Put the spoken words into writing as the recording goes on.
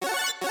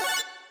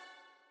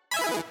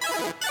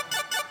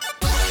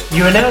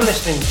You are now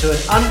listening to an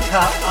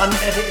uncut,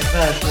 unedited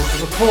version of the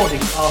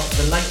recording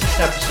after the latest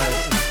episode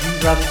of You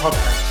Run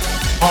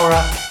Podcast,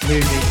 Horror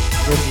Movie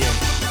Review.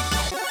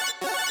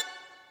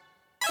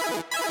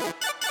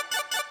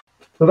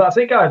 So that's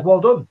it, guys. Well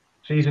done.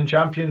 Season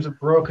champions of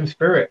Broken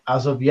Spirit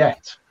as of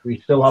yet. We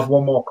still have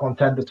one more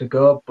contender to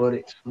go, but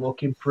it's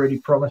looking pretty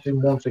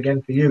promising once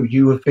again for you.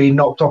 You have been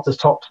knocked off the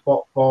top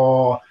spot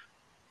for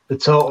the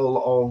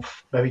total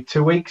of maybe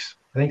 2 weeks.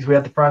 I think we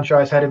had the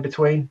franchise head in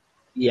between.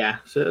 Yeah,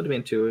 so it would have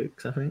been 2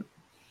 weeks, I think.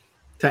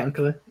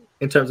 Technically,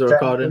 in terms of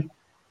recording.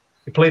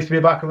 You're pleased to be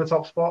back on the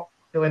top spot?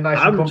 Feeling nice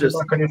and comfortable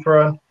back on your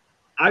throne?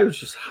 I was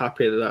just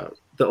happy that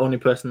the only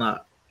person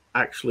that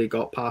actually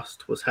got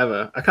past was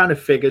Heather. I kind of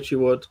figured she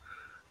would,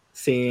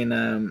 seeing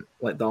after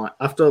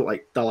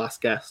the last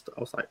guest. I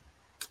was like,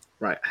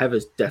 right,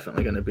 Heather's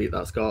definitely going to beat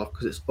that score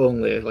because it's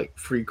only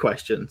 3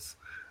 questions.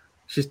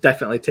 She's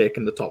definitely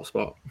taken the top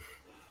spot.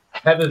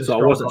 Heather's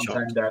so a strong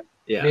contender. Shocked.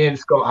 Yeah. Me and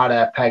Scott had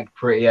her pegged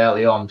pretty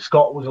early on.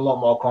 Scott was a lot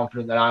more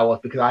confident than I was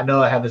because I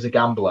know Heather's a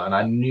gambler, and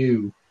I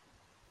knew,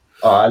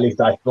 or at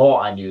least I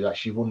thought I knew, that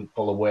she wouldn't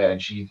pull away, and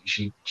she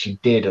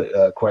did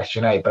at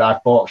question 8. But I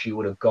thought she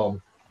would have gone.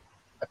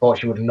 I thought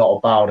she would have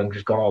not bowed and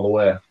just gone all the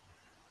way.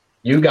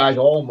 You guys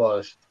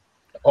almost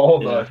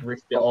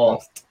risked it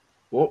all.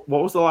 What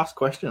was the last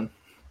question?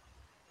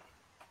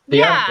 Who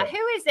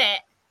is it?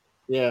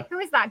 Yeah. Who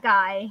is that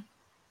guy?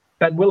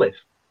 Ben Willis.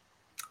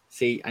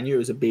 See, I knew it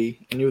was a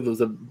B. I knew there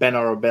was a Ben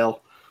or a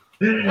Bill.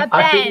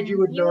 I figured you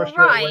would know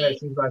straight away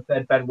as soon as I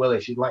said Ben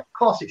Willis. You'd like, of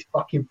course, it's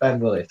fucking Ben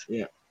Willis.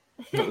 Yeah.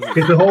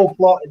 Because the whole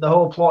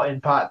plot in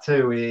part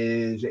 2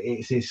 is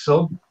it's his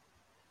son,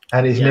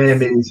 and his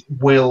name is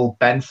Will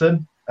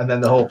Benson, and then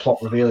the whole plot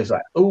reveal is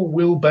like, oh,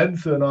 Will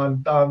Benson,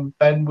 I'm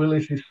Ben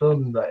Willis'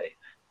 son.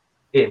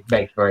 It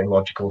makes very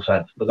logical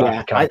sense. But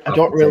that's I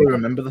don't really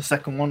remember the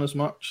second one as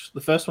much.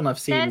 The first one I've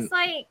seen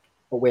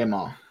way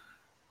more.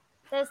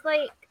 There's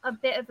a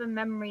bit of a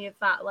memory of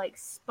that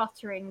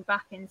sputtering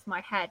back into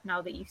my head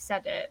now that you've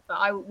said it,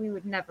 but we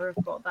would never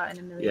have got that in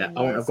a million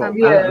years.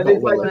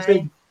 It's like this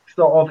big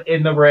sort of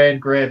in the rain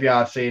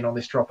graveyard scene on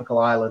this tropical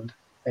island,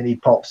 and he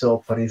pops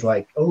up and he's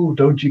like, oh,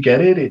 don't you get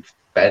it? It's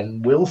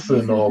Ben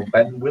Wilson or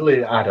Ben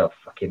Willis. I don't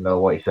fucking know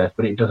what he says,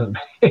 but it doesn't.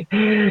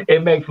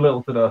 It makes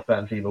little to no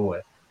sense either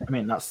way. I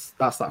mean, that's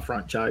that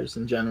franchise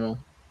in general.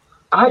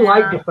 I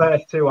like the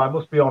first 2. I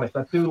must be honest.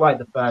 I do like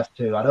the first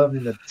 2. I don't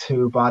think they're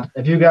too bad.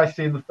 Have you guys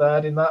seen the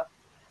third in that?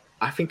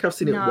 I think I've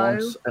seen it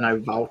once, and I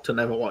vowed to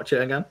never watch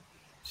it again.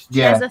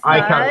 Yeah, there's a third.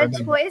 I can't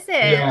remember. What is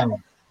it? Yeah.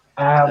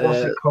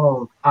 What's it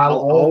called? I'll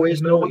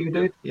always know what you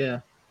did.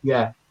 Yeah.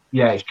 Yeah.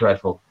 Yeah, it's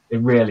dreadful.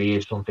 It really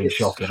is something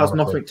shocking. It has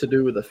nothing to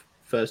do with the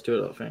first 2, I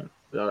don't think.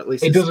 Or at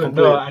least it doesn't.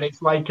 No, and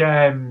it's like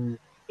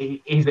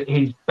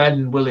he's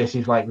Ben Willis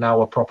is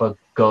now a proper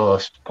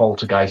ghost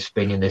poltergeist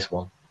thing in this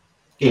one.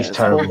 It's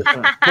terrible.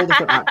 All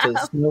different actors.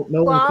 No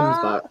one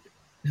comes back.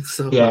 It's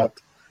so bad.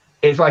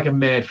 It's like a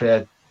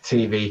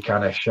made-for-TV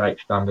kind of shite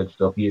standard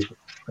stuff. It's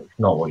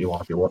not what you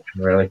want to be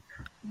watching, really.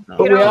 No.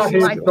 But we are here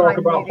to talk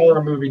about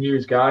horror movie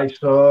news, guys.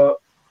 So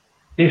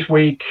this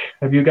week,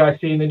 have you guys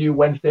seen the new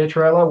Wednesday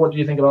trailer? What do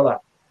you think about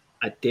that?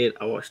 I did.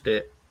 I watched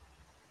it.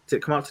 Did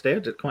it come out today or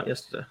did it come out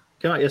yesterday? It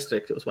came out yesterday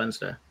because it was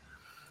Wednesday.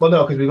 Well,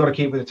 no, because we've got to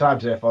keep with the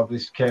times there.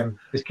 This came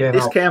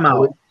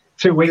out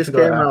 2 weeks ago.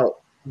 This came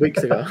out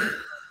weeks ago.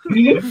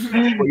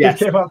 Yes,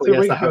 came out 2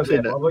 weeks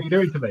ago. What are you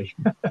doing to me?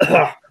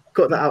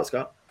 Cut that out,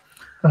 Scott.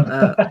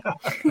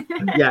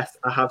 Yes,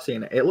 I have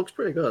seen it. It looks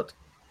pretty good.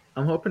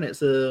 I'm hoping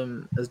it's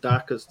as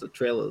dark as the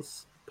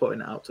trailers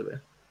putting it out to be.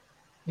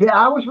 Yeah,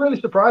 I was really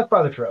surprised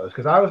by the trailers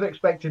because I was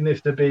expecting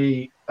this to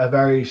be a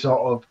very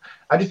sort of.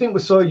 I just think we're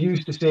so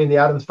used to seeing the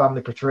Addams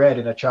family portrayed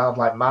in a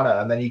childlike manner,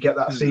 and then you get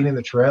that scene in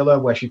the trailer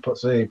where she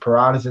puts the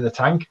piranhas in the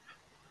tank.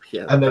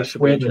 Yeah, and they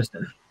should be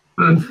interesting.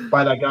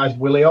 By that guy's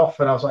willy off,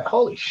 and I was like,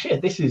 holy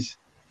shit, this is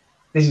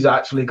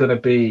actually going to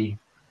be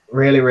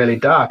really, really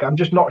dark. I'm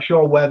just not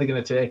sure where they're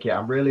going to take it.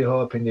 I'm really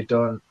hoping they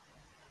don't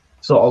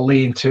sort of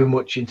lean too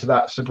much into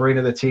that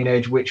Sabrina the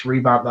Teenage Witch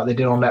revamp that they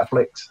did on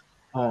Netflix.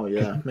 Oh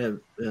yeah,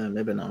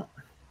 maybe not.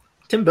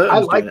 Tim Burton. I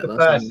like the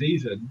first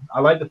season.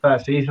 I like the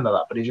first season of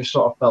that, but it just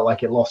sort of felt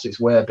like it lost its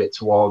way a bit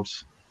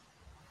towards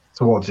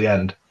the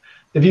end.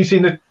 Have you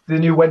seen the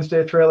new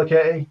Wednesday trailer,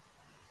 Katie?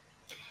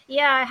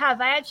 Yeah, I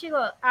have. I actually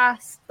got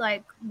asked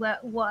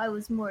what I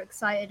was more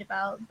excited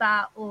about,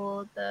 that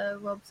or the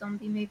Rob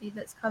Zombie movie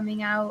that's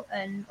coming out,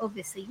 and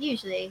obviously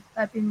usually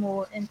I'd be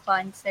more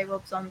inclined to say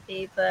Rob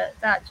Zombie, but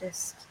that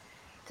just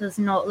does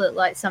not look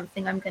like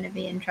something I'm going to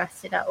be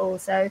interested at all.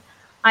 So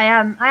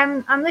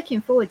I'm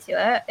looking forward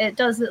to it. It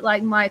does look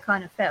like my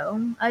kind of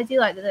film. I do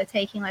like that they're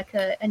taking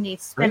a new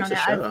spin on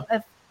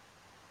it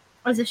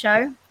as a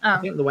show. I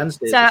think the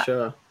Wednesday is a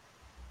show.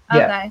 Okay.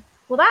 Yeah.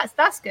 Well,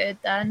 that's good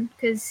then,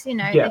 because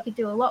they could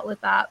do a lot with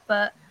that.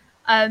 But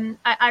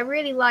I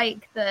really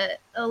like that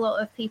a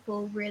lot of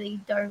people really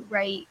don't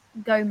rate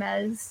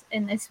Gomez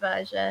in this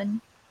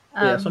version.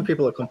 Some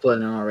people are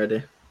complaining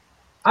already.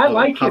 I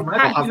like him.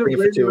 I think he's a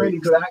really, really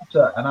good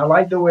actor, and I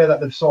like the way that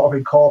they've sort of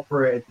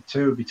incorporated the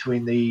two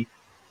between the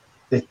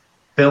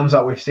films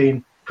that we've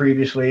seen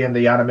previously in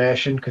the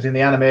animation, because in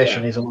the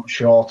animation he's a lot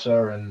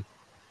shorter, and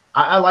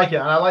I like it,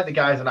 and I like the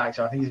guy as an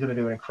actor. I think he's going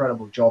to do an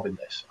incredible job in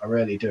this. I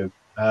really do.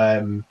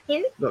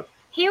 Look,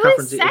 he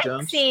was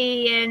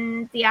sexy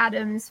in the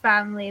Addams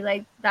Family,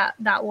 like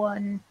that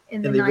one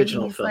in the 90s.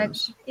 Original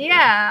films. Like,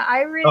 yeah,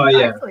 I really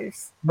like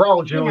Luce.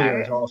 Raul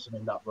Julia is awesome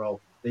in that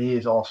role. He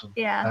is awesome.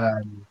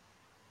 Yeah.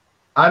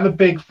 I'm a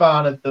big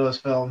fan of those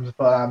films,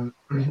 but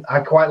I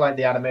quite like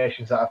the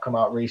animations that have come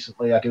out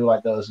recently. I do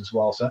like those as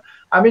well. So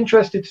I'm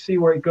interested to see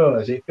where it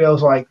goes. It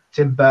feels like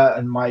Tim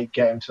Burton might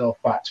get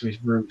himself back to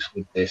his roots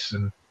with this,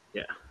 and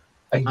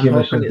give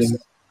us something.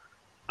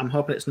 I'm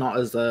hoping it's not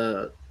as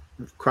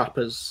crap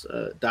as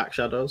Dark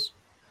Shadows.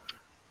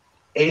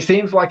 It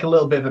seems like a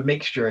little bit of a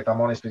mixture, if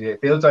I'm honest with you.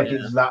 It feels like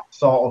it's that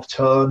sort of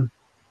tone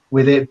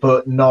with it,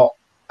 but not.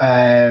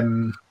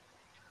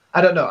 I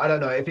don't know.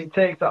 If it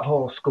takes that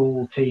whole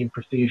school team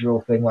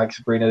procedural thing like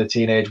Sabrina the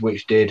Teenage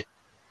Witch did,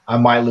 I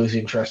might lose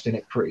interest in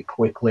it pretty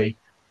quickly.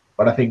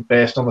 But I think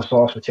based on the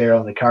source material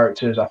and the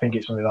characters, I think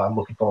it's something that I'm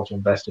looking forward to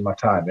investing my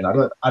time in.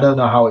 I don't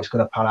know how it's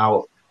going to pan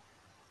out.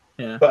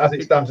 Yeah. But as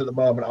it stands at the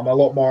moment, I'm a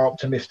lot more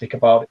optimistic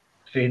about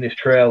seeing this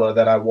trailer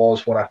than I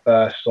was when I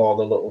first saw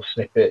the little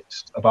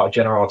snippets about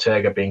Jenna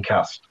Ortega being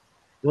cast.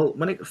 Well,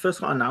 when it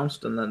first got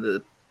announced and then they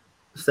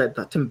said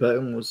that Tim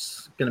Burton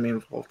was going to be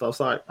involved, I was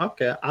like,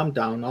 okay, I'm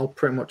down. I'll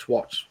pretty much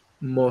watch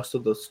most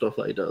of the stuff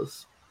that he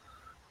does.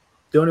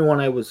 The only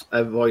one I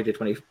avoided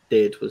when he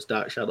did was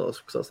Dark Shadows,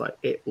 because I was like,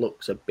 it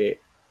looks a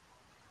bit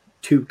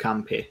too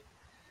campy.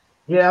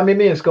 Yeah, I mean,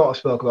 me and Scott have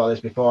spoken about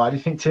this before. I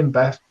just think Tim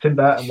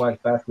Burton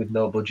works best with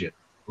no budget.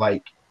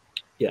 Like,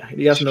 he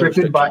has no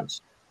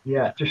restrictions.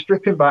 Just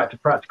stripping back to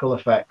practical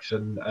effects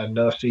and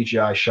no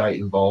CGI shite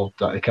involved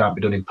that it can't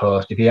be done in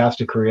post. If he has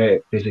to create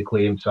it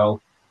physically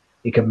himself,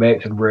 he can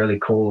make some really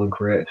cool and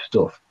creative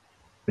stuff.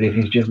 But if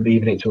he's just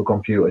leaving it to a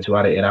computer to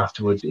add it in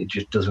afterwards, it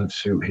just doesn't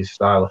suit his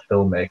style of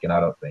filmmaking, I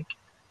don't think.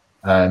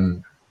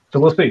 So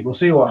we'll see. We'll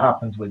see what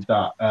happens with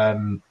that.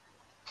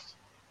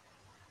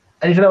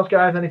 Anything else,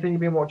 guys? Anything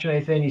you've been watching?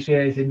 Anything? You see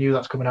anything new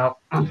that's coming out?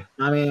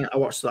 I mean, I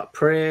watched that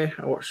Prey.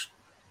 I watched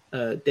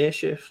Day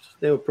Shift.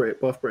 They were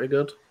both pretty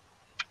good.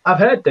 I've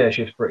heard Day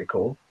Shift's pretty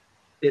cool.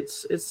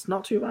 It's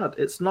not too bad.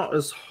 It's not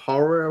as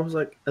horror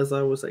as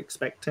I was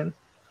expecting.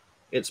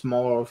 It's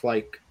more of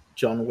like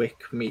John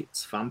Wick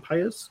meets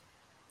vampires.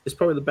 It's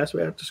probably the best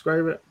way to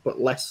describe it, but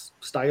less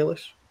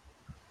stylish.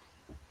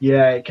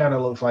 Yeah, it kind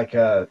of looks like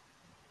a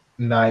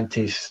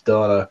 90s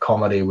stoner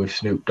comedy with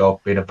Snoop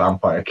Dogg being a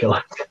vampire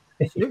killer.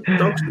 Snoop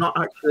Dogg's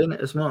not actually in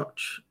it as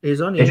much.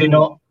 He's only. Is he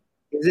not?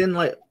 He's in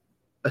like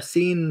a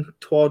scene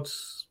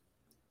towards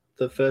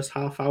the first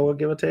half hour,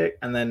 give or take,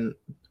 and then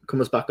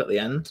comes back at the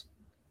end.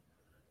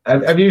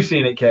 Have you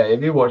seen it, Kate?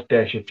 Have you watched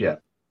Day Shift yet?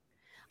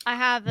 I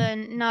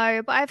haven't,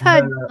 no, but I've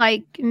heard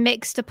like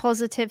mixed to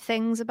positive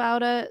things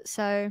about it,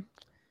 so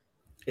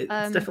it's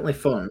definitely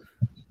fun.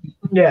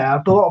 Yeah,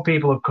 a lot of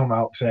people have come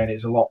out saying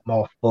it's a lot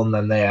more fun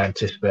than they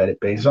anticipated it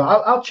being. So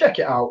I'll check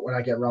it out when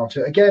I get around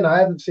to it. Again, I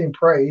haven't seen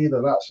Prey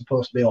either. That's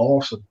supposed to be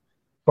awesome.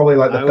 Probably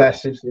like the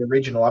best since the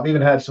original. I've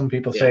even heard some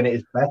people saying it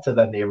is better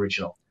than the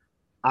original.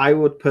 I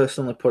would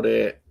personally put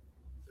it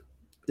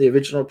the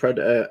original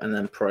Predator and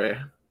then Prey.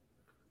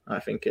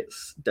 I think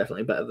it's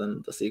definitely better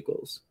than the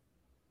sequels.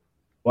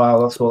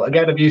 Wow, that's cool.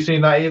 Again, have you seen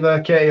that either,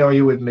 Katie, or are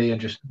you with me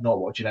and just not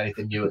watching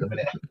anything new at the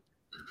minute?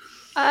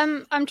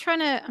 I'm trying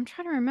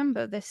to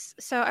remember this.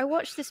 So I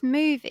watched this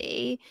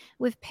movie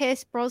with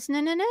Pierce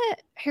Brosnan in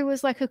it, who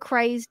was like a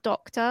crazed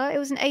doctor. It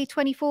was an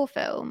A24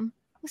 film.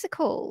 What's it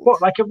called?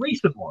 What, like a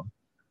recent one?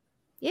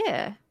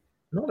 Yeah.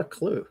 Not a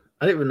clue.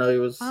 I didn't even know he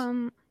was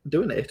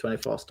doing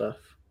A24 stuff.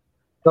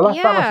 The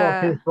last time I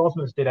saw Pierce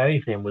Brosnan did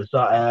anything was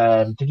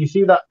that. Did you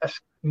see that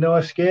No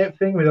Escape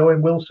thing with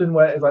Owen Wilson,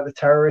 where it's like the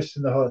terrorists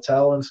in the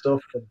hotel and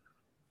stuff?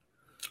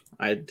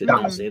 I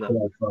didn't see that.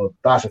 Cool.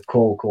 That's a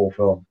cool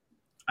film.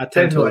 I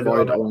tend to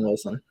avoid Owen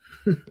Wilson.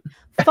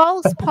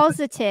 False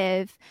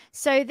positive.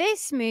 So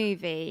this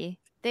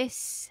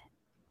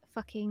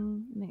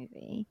fucking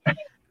movie,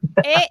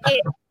 it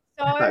is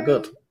so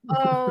good.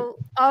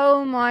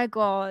 Oh my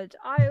god!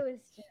 I was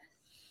just.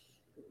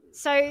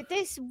 So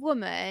this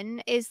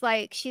woman is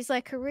like, she's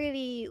like a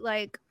really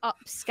like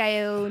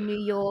upscale New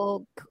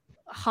York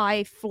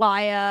high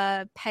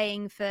flyer,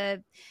 paying for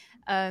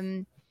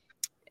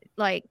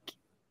like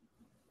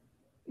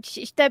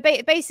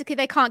basically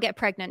they can't get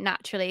pregnant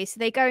naturally, so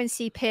they go and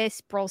see Pierce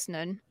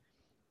Brosnan,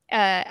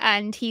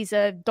 and he's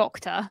a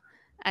doctor,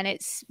 and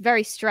it's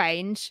very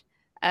strange.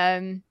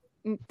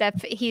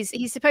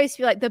 He's supposed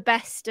to be like the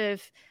best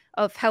of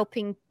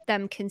helping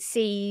them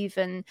conceive,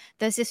 and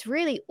there's this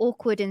really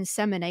awkward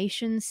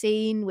insemination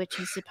scene which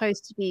is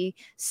supposed to be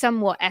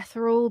somewhat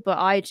ethereal, but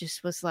I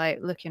just was like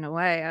looking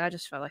away. I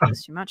just felt like it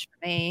was too much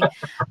for me.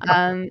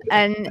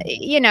 And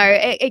you know,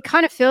 it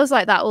kind of feels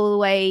like that all the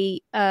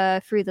way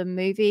through the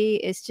movie.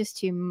 It's just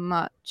too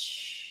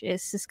much.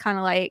 It's just kind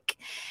of like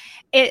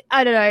it,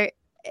 I don't know,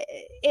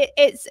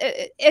 it's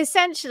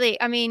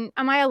essentially, I mean,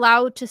 am I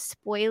allowed to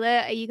spoil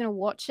it? Are you going to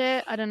watch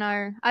it? I don't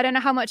know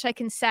how much I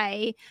can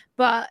say,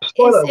 but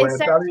spoil it away.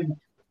 I mean,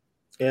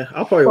 yeah,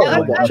 I'll probably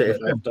watch it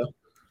if I have to.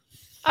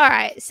 All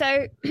right,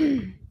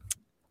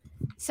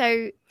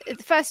 so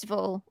first of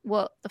all,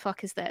 what the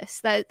fuck is this?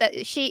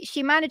 That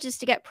she manages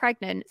to get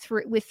pregnant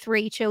with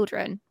 3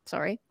 children.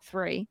 Sorry,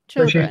 3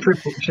 children. So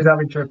she's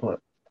having triplet.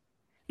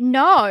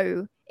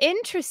 No,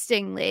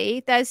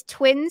 interestingly, there's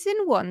twins in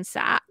one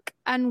sack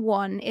and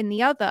one in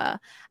the other,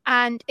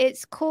 and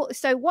it's called.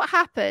 So what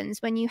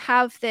happens when you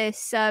have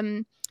this?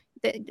 When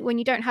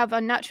you don't have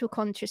unnatural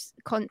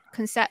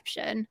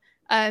conception,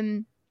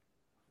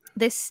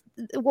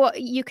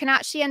 what you can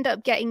actually end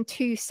up getting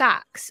 2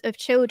 sacks of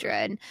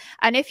children,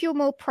 and if you're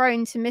more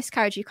prone to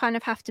miscarriage, you kind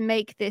of have to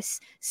make this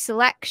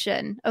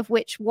selection of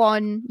which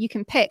one you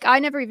can pick. I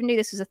never even knew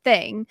this was a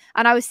thing,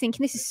 and I was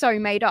thinking this is so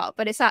made up,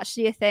 but it's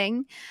actually a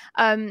thing.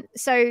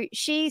 So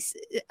she's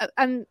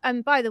and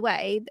by the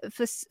way,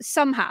 for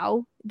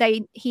somehow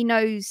he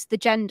knows the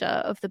gender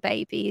of the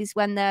babies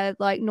when they're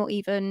like not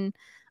even,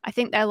 I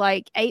think they're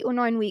like 8 or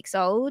 9 weeks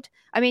old.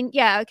 I mean,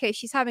 yeah, okay,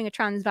 she's having a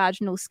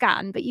transvaginal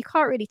scan, but you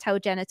can't really tell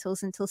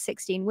genitals until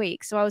 16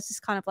 weeks. So I was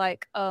just kind of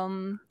like,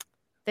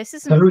 this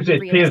isn't. So who's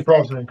it? realistic. Pierce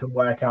Brosnan can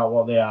work out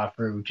what they are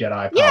through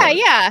Jedi powers.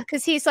 Yeah,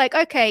 because he's like,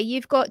 okay,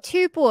 you've got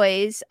 2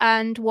 boys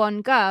and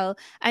 1 girl,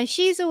 and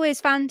she's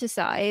always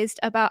fantasized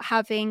about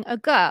having a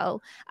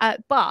girl,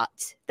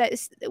 but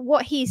that's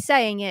what he's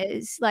saying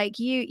is like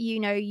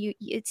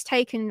it's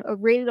taken a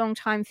really long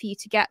time for you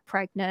to get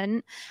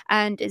pregnant,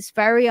 and it's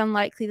very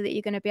unlikely that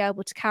you're going to be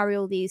able to carry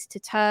all these to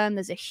term.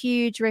 There's a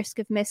huge risk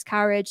of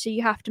miscarriage, so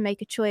you have to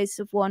make a choice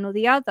of one or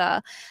the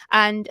other.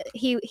 And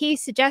he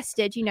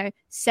suggested,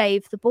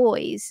 save the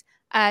boys,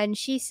 and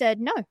she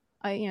said no,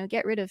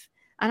 get rid of.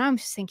 And I'm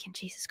just thinking,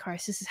 Jesus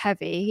Christ, this is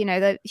heavy.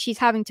 That she's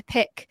having to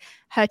pick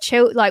her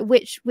child, like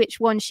which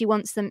one she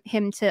wants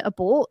him to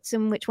abort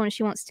and which one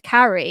she wants to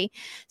carry.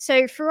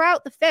 So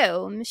throughout the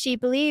film, she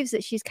believes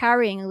that she's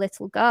carrying a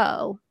little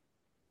girl.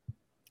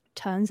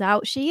 Turns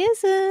out she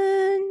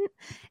isn't.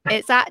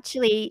 It's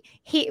actually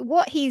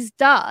what he's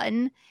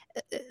done.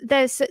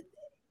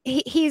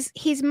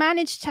 He's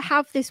managed to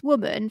have this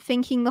woman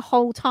thinking the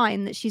whole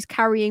time that she's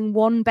carrying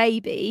 1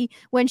 baby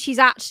when she's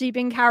actually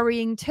been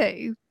carrying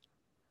 2.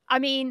 I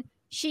mean,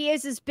 she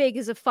is as big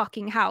as a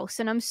fucking house.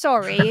 And I'm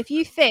sorry, if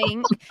you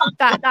think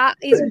that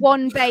is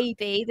 1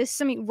 baby, there's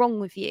something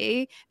wrong with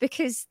you.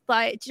 Because,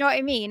 like, do you know what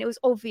I mean? It was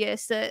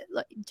obvious that,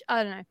 like,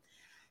 I don't know.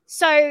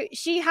 So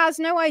she has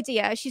no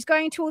idea. She's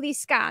going to all these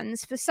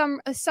scans for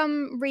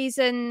some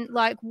reason,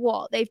 like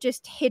what? They've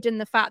just hidden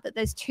the fact that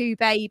there's 2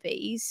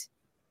 babies.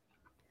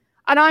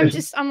 And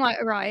I'm like,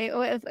 right,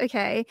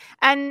 okay.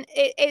 And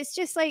it's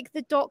just like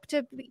the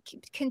doctor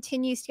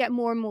continues to get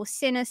more and more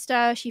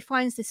sinister. She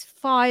finds this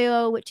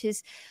file, which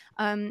is,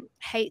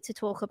 hate to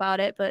talk about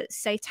it, but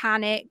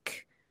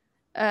satanic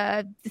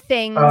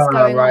things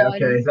going right, on.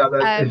 okay. Is that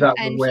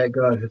the way it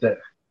goes, is it?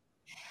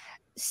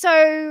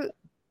 So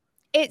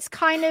it's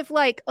kind of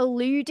like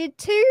alluded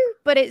to,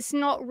 but it's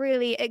not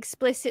really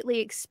explicitly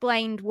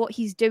explained what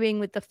he's doing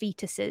with the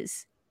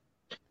fetuses.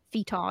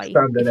 Feti,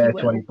 standard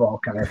A24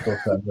 kind of stuff,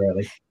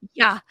 really.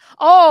 Yeah.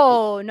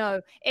 Oh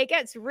no, it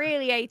gets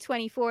really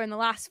A24 in the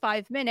last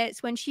 5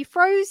 minutes when she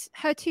throws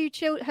her 2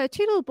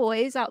 little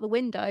boys out the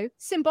window.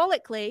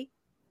 Symbolically,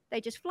 they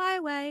just fly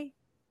away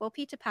while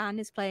Peter Pan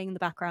is playing in the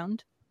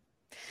background.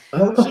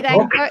 She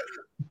then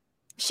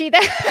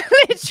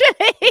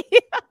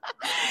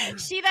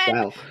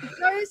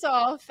goes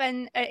off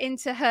and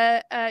into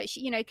her,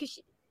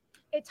 because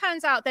it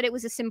turns out that it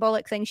was a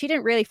symbolic thing. She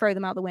didn't really throw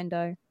them out the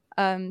window.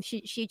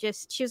 She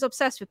was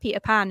obsessed with Peter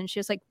Pan, and she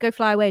was like, "Go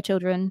fly away,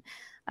 children."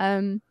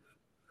 And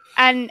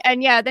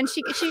yeah, then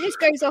she just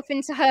goes off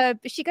into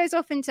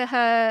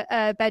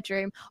her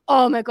bedroom.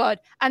 Oh my god!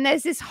 And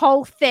there's this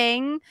whole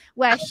thing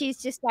where she's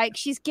just like,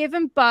 she's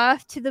given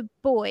birth to the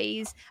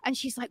boys, and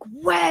she's like,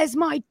 "Where's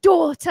my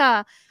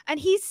daughter?" And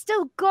he's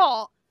still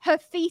got her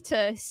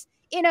fetus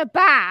in a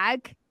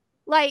bag.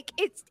 Like,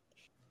 it's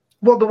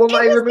the one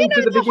that he removed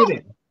at the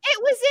beginning. It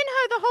was in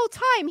her the whole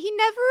time. He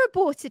never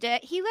aborted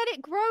it. He let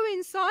it grow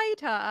inside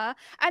her.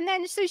 And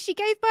then, so she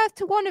gave birth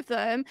to one of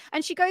them,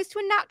 and she goes to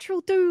a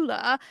natural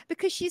doula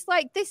because she's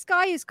like, this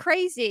guy is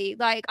crazy.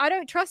 Like, I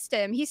don't trust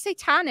him. He's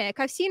satanic.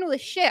 I've seen all this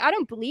shit. I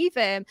don't believe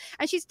him.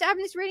 And she's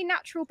having this really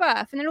natural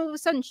birth. And then all of a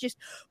sudden, she just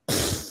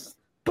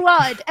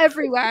blood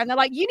everywhere. And they're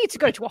like, you need to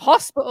go to a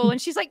hospital.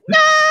 And she's like, no!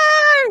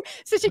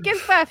 So she gives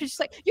birth, and she's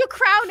like, you're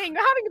crowning,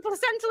 you're having a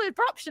placental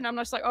abruption. I'm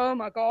just like, oh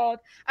my god.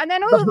 And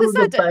then all of a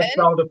sudden, the best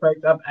sound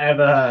effect I've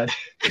ever heard.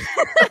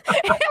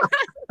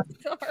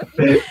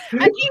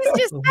 And he's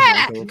just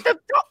there. The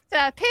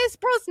doctor, Pierce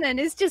Brosnan,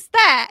 is just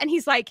there, and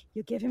he's like,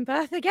 you're giving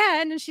birth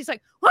again. And she's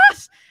like,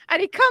 what? And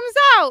he comes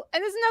out,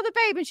 and there's another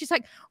baby, and she's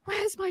like,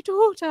 where's my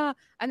daughter?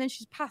 And then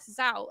she passes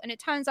out, and it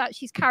turns out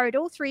she's carried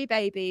all 3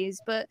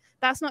 babies, but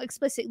that's not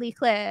explicitly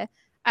clear.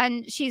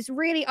 And she's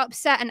really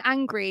upset and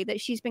angry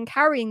that she's been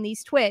carrying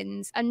these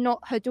twins and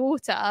not her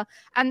daughter.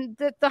 And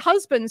the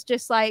husband's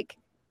just like,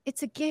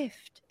 it's a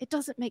gift. It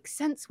doesn't make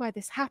sense why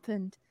this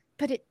happened,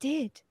 but it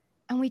did.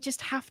 And we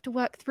just have to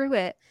work through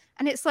it.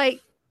 And it's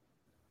like,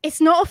 it's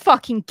not a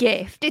fucking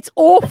gift. It's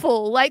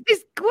awful. Like, what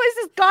is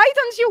this guy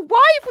done to your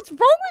wife? What's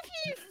wrong with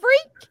you,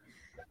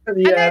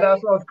 freak? Yeah,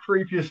 that sounds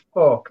creepy as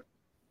fuck.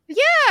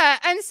 Yeah,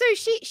 and so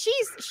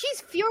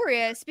she's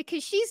furious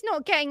because she's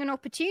not getting an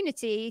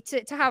opportunity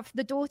to have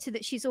the daughter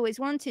that she's always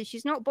wanted.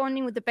 She's not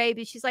bonding with the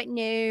baby. She's like,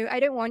 no,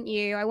 I don't want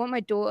you. I want my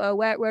daughter.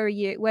 Where are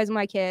you? Where's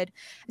my kid?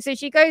 So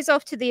she goes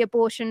off to the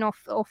abortion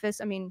office.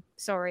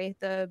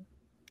 The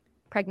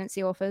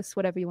pregnancy office,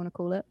 whatever you want to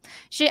call it.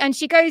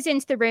 She goes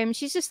into the room.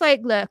 She's just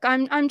like, look,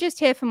 I'm just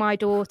here for my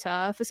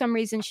daughter. For some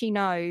reason, she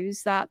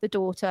knows that the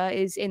daughter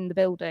is in the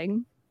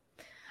building.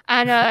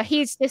 And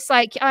he's just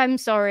like, I'm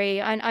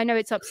sorry, I know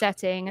it's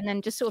upsetting, and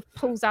then just sort of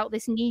pulls out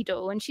this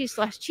needle, and she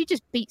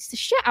just beats the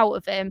shit out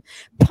of him,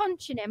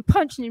 punching him.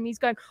 He's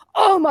going,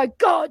 oh my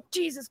God,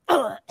 Jesus.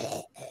 And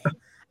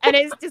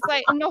it's just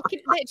like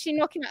literally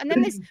knocking out. And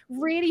then this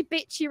really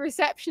bitchy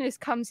receptionist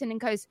comes in and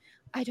goes,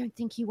 I don't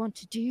think you want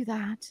to do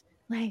that.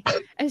 Like,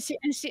 and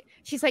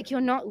she's like,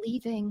 you're not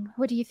leaving.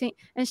 What do you think?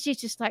 And she's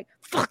just like,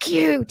 fuck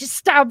you, just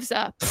stabs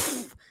her.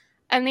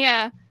 And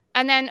yeah.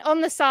 And then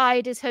on the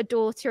side is her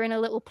daughter in a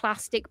little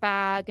plastic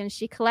bag, and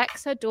she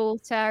collects her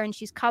daughter, and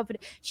she's covered.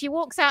 She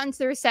walks out into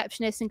the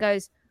receptionist and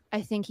goes,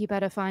 I think you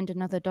better find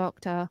another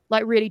doctor.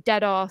 Like, really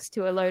dead ass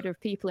to a load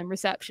of people in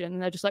reception. And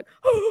they're just like,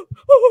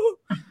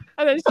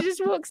 and then she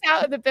just walks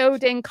out of the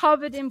building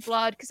covered in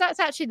blood. Because that's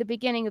actually the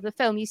beginning of the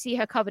film. You see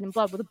her covered in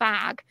blood with a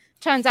bag.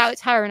 Turns out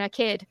it's her and her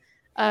kid.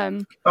 So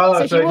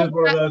it's just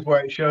one of those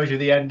where it shows you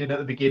the ending at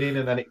the beginning,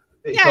 and then it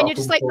yeah, and you're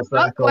just like,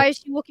 why is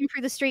she walking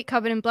through the street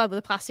covered in blood with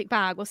a plastic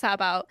bag? What's that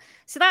about?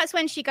 So that's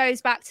when she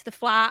goes back to the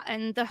flat,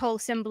 and the whole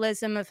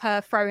symbolism of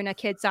her throwing her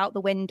kids out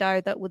the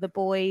window that were the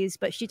boys,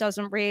 but she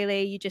doesn't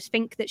really. You just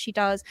think that she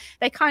does.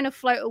 They kind of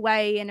float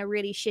away in a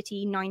really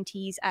shitty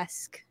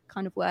 90s-esque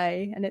kind of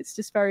way, and it's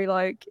just very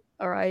like,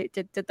 all right,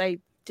 did they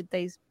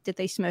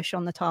smush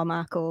on the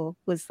tarmac, or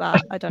was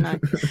that, I don't know.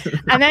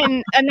 and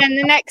then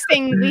the next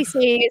thing we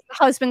see is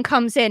the husband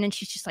comes in, and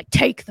she's just like,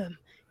 take the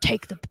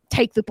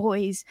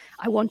boys.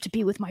 I want to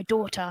be with my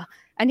daughter.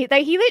 And he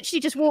literally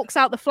just walks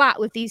out the flat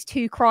with these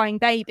two crying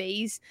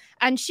babies,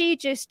 and she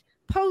just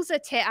pulls her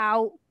tit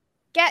out,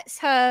 gets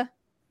her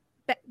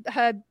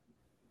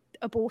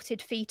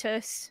aborted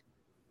fetus,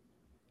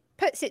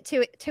 puts it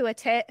to her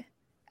tit,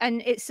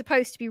 and it's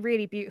supposed to be a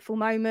really beautiful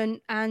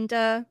moment, and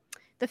the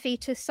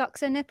fetus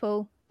sucks her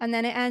nipple, and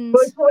then it ends.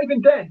 But it's not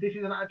even dead. This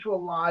is an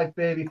actual live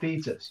baby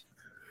fetus.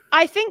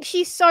 I think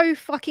she's so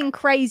fucking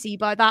crazy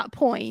by that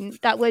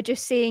point that we're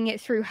just seeing it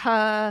through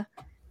her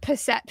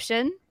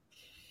perception.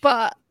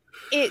 But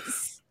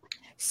it's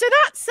so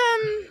that's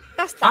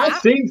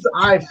that.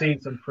 I've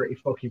seen some pretty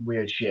fucking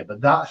weird shit,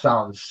 but that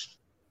sounds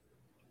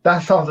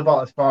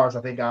about as far as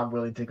I think I'm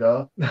willing to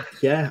go.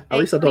 Yeah, at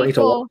least I don't need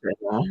to watch it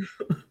now.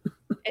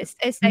 It's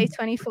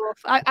A24.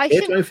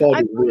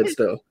 A24 is weird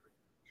stuff.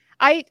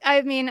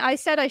 I mean, I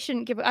said I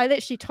shouldn't give it. I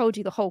literally told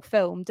you the whole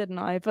film, didn't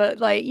I? But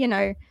like, you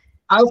know.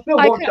 I'll still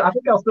watch it. I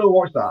think I'll still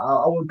watch that.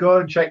 I will go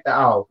and check that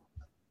out,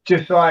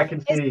 just so I can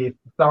see if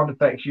the sound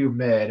effects you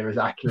made are as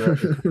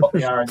accurate as what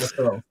they are in the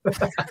film.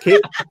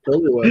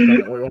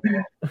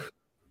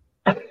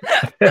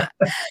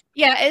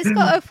 Yeah, it's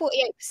got a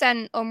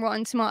 48% on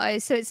Rotten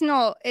Tomatoes, so it's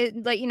not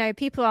like, you know,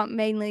 people aren't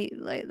mainly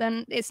like,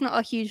 then it's not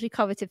a hugely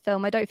coveted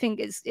film. I don't think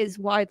it's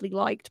widely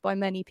liked by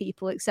many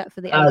people, except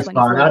for the That's A24.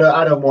 fine.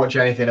 I don't watch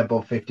anything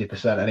above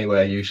 50%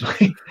 anyway.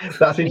 Usually,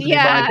 that seems to be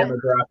my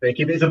demographic.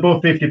 If it's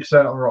above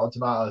 50% on Rotten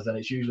Tomatoes, then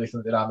it's usually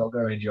something I'm not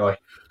going to enjoy.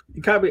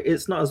 It can't be.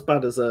 It's not as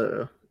bad as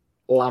a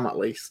Lamb, at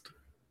least.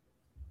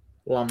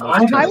 Lamb.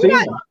 I haven't seen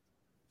that.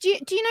 Do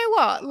you know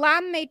what?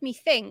 Lamb made me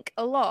think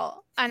a lot.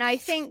 And I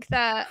think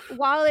that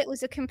while it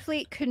was a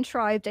complete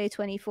contrived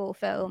A24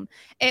 film,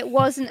 it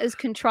wasn't as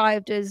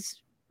contrived as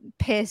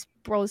Pierce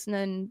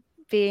Brosnan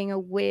being a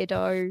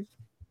weirdo,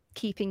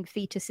 keeping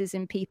fetuses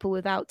in people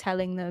without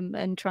telling them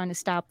and trying to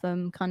stab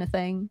them kind of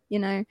thing, you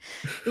know?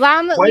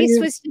 Lamb at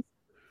least was...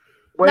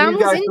 When you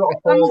guys got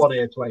a fall on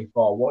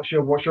A24, what's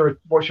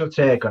your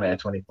take on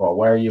A24?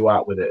 Where are you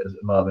at with it at the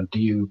moment? Do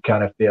you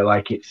kind of feel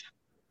like it's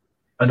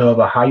an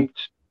overhyped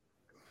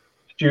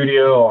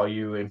studio, or are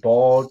you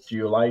bored? Do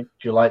you like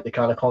the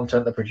kind of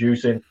content they're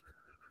producing?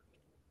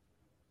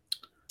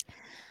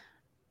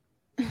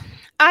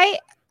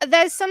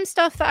 There's some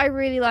stuff that I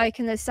really like,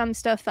 and there's some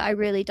stuff that I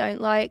really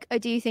don't like. I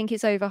do think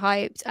it's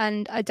overhyped,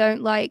 and I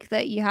don't like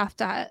that you have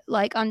to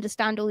like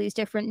understand all these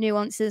different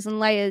nuances and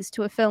layers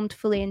to a film to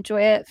fully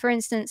enjoy it. For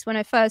instance, when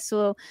I first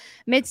saw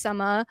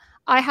Midsommar,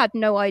 I had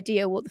no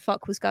idea what the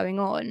fuck was going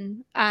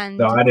on, and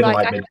no, I didn't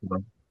like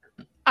Midsommar.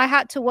 I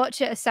had to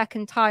watch it a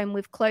second time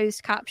with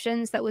closed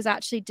captions that was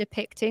actually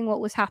depicting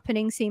what was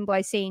happening scene by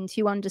scene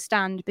to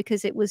understand,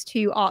 because it was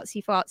too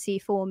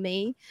artsy-fartsy for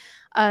me.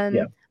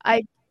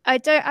 I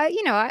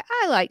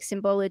like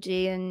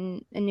symbology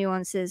and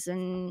nuances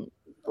and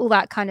all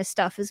that kind of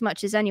stuff as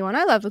much as anyone.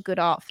 I love a good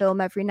art film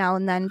every now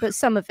and then, but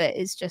some of it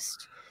is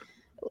just,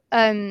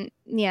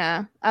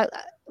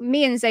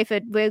 me and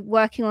Zayford, we're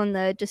working on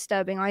the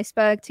Disturbing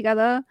Iceberg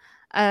together.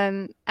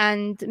 And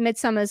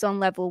Midsummer's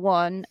on level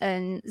 1,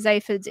 and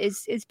Zayford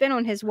it's been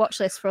on his watch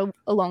list for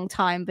a long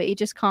time, but he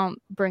just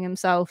can't bring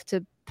himself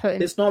to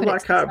put. It's not that I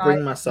can't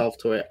bring myself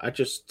to it. I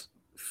just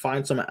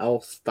find something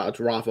else that I'd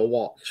rather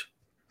watch.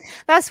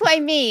 That's what I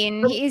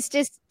mean. It's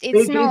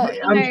not.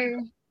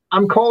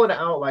 I'm calling it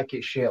out like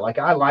it's shit. Like,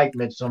 I like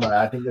Midsummer.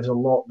 I think there's a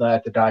lot there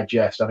to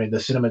digest. I mean, the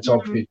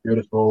cinematography is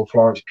beautiful.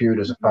 Florence Pugh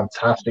does a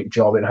fantastic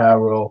job in her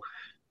role.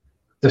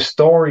 The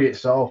story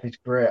itself is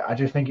great. I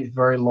just think it's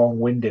very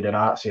long-winded and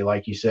artsy,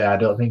 like you say. I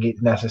don't think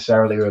it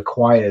necessarily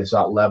requires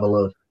that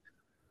level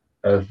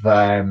of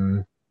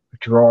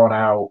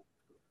drawn-out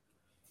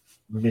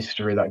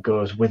mystery that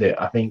goes with it.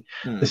 I think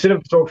the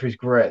cinematography is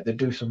great. They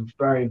do some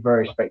very,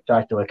 very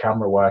spectacular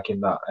camera work in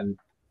that, and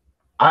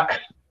I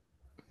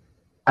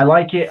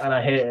like it and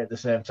I hate it at the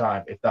same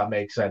time, if that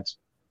makes sense.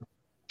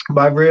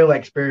 My real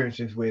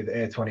experiences with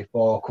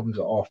A24 comes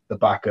off the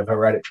back of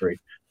Hereditary.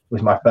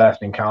 Was my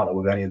first encounter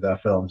with any of their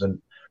films,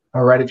 and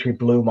Hereditary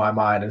blew my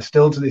mind. And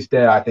still to this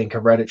day, I think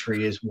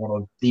Hereditary is one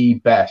of the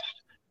best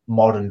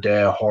modern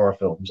day horror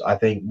films. I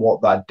think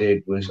what that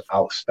did was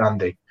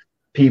outstanding.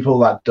 People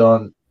that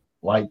don't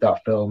like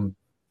that film,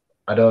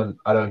 I don't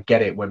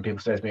get it when people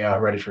say to me, "Oh,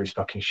 Hereditary is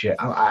fucking shit."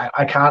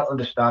 I can't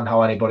understand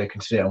how anybody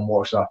can sit and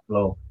watch that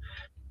film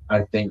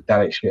and think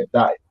that it's shit.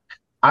 That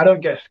I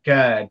don't get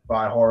scared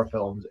by horror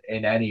films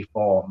in any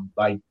form.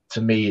 Like,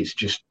 to me, it's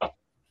just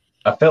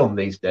a film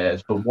these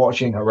days. But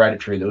watching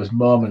Hereditary, there was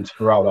moments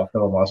throughout that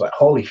film I was like,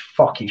 holy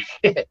fucking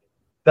shit.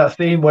 That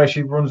scene where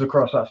she runs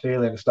across that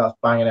ceiling and starts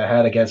banging her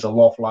head against a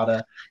loft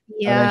ladder,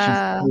 and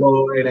then she's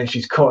floating and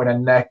she's cutting her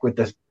neck with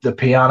the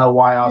piano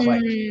wire. I was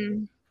like,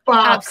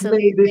 fuck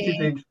me, this is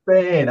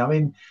insane. I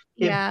mean,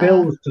 it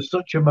builds to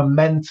such a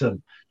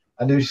momentum,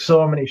 and there's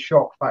so many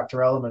shock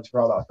factor elements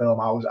throughout that film.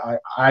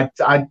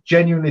 I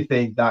genuinely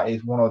think that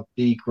is one of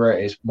the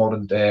greatest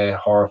modern day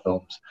horror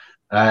films.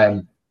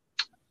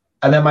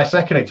 And then my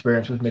second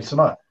experience was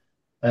Midsommar.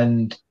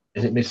 And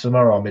is it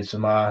Midsommar or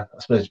Midsommar? I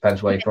suppose it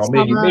depends where you're from.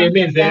 Me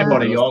and Zaynab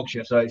are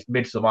Yorkshire, so it's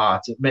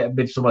Midsommar.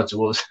 Midsommar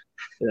to us.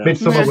 Yeah.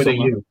 Midsommar with a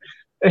U.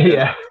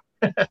 Yeah.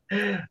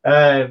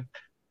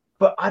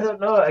 But I don't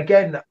know.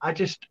 Again,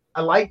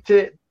 I liked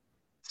it.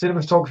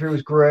 Cinematography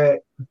was great.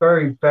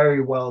 Very,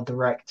 very well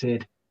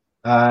directed.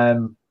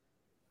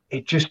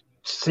 It just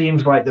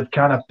seems like they've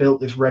kind of built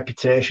this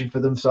reputation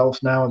for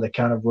themselves now, and they're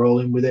kind of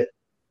rolling with it.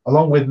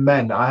 Along with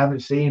Men, I haven't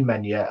seen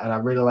Men yet, and I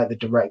really like the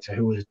director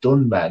who has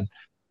done Men,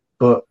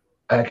 but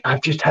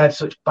I've just heard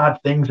such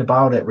bad things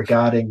about it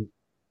regarding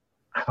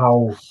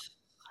how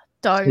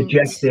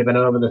suggestive and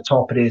over the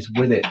top it is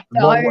with it.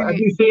 Have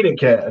you seen it,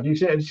 Kate? Have you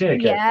seen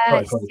it, Kate?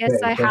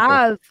 Yes, I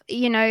have.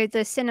 You know, the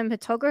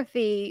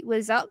cinematography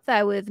was up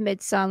there with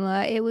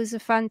Midsommar. It was a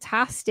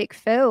fantastic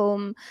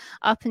film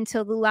up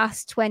until the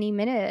last 20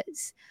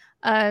 minutes.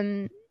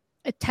 10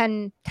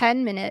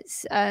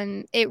 minutes.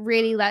 It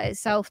really let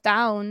itself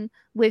down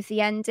with the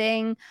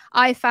ending.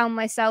 I found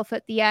myself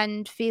at the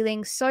end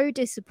feeling so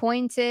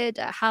disappointed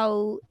at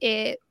how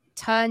it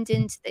turned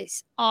into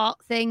this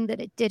art thing that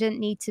it didn't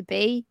need to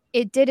be.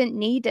 It didn't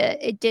need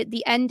it.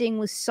 The ending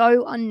was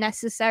so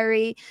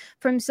unnecessary.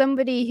 From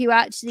somebody who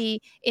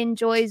actually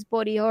enjoys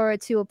body horror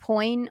to a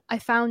point, I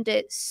found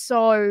it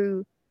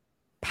so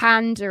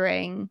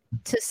pandering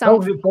to some.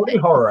 Was it body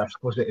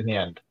horror-esque, was it, in the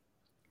end?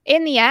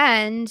 In the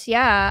end,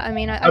 yeah. I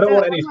mean, I don't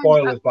want any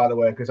spoilers, by the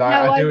way, because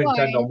I do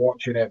intend on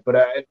watching it.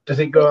 But does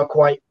it go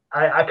quite?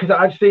 Because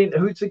I've seen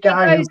who's the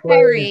guy who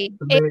plays.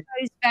 It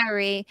goes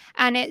very,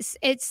 and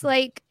it's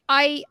like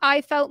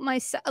I felt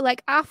myself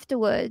like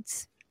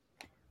afterwards.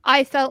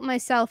 I felt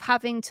myself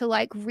having to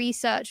like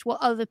research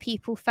what other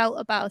people felt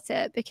about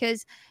it,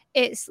 because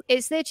it's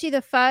literally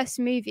the first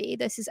movie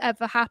this has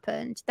ever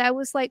happened. There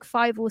was like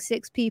 5 or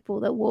 6 people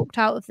that walked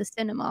out of the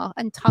cinema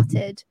and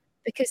tutted,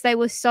 because they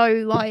were so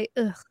like,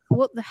 ugh,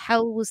 what the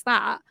hell was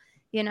that?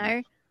 You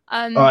know?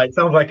 It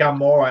sounds like I'm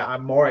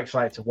more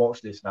excited to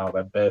watch this now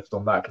then, based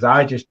on that,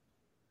 because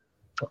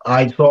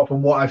I thought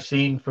from what I've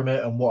seen from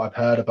it and what I've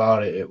heard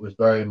about it, it was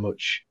very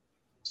much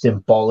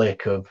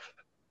symbolic of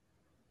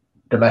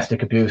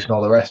domestic abuse and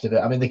all the rest of it.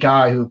 I mean, the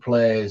guy who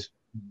plays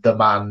the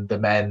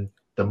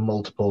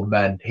multiple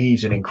men,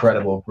 he's an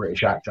incredible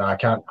British actor.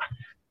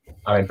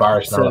 I'm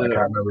embarrassed now that I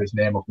can't remember his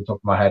name off the top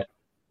of my head.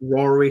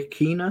 Rory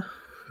Keenan.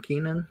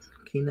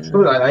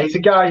 Something like that. He's a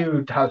guy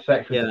who has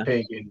sex with a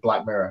pig in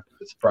Black Mirror.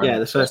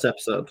 The first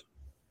episode.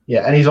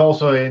 Yeah, and he's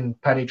also in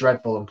Penny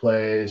Dreadful and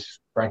plays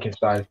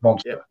Frankenstein's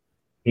monster.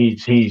 Yeah.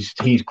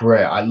 He's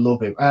great. I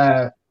love him.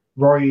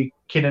 Rory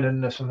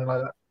Kinnaman or something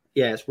like that.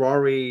 Yeah, it's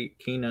Rory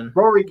Keenan.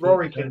 Rory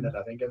Kinnaman,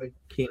 I think.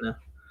 Keenan.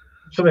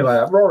 Something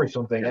like that. Rory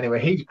something.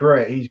 Anyway, he's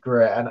great.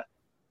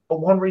 But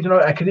one reason,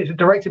 because it's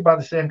directed by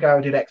the same guy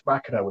who did Ex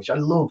Machina, which I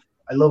love.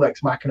 I love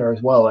Ex Machina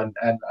as well, and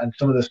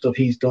some of the stuff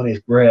he's done is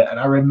great. And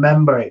I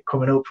remember it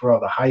coming up for all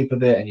the hype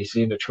of it, and you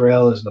see the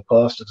trailers and the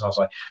posters. And I was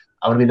like,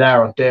 I'm going to be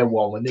there on day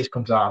one. When this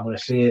comes out, I'm going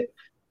to see it.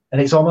 And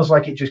it's almost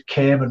like it just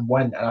came and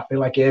went. And I feel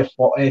like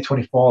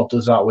A24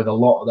 does that with a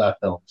lot of their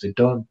films. They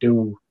don't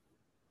do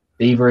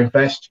either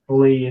invest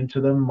fully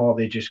into them or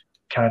they just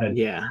kind of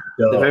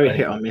they're very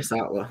hit or miss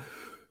out there.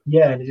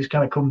 Yeah, and it just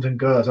kind of comes and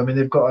goes. I mean,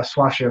 they've got a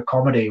slasher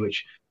comedy,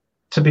 which,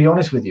 to be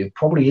honest with you,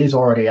 probably is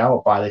already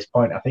out by this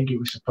point. I think it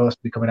was supposed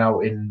to be coming out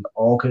in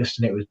August,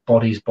 and it was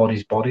Bodies,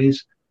 Bodies,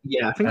 Bodies.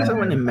 Yeah, I think it's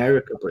out in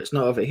America, but it's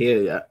not over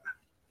here yet.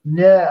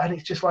 Yeah, and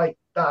it's just like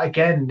that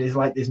again.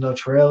 There's no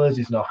trailers,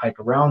 there's no hype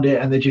around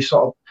it, and they just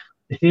sort of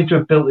they seem to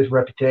have built this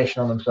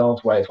reputation on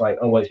themselves where it's like,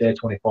 oh, well, it's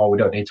A24, we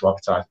don't need to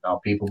advertise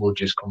now. People will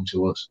just come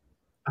to us.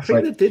 I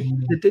think they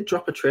did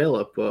drop a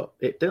trailer, but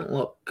it didn't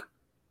look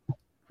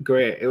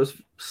great. It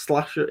was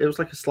slasher. It was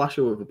like a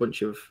slasher with a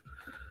bunch of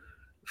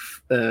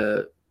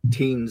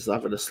teens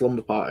having a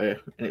slumber party,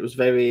 and it was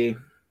very.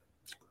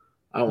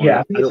 I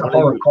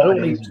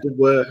don't use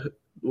the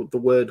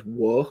word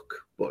woke,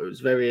 but it was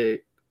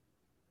very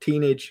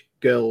teenage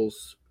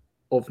girls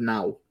of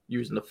now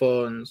using the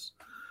phones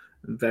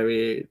and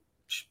very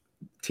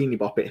teeny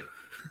boppy.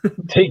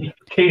 Teeny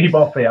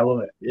boppy, I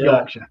love it.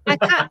 Yeah. I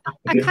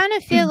kind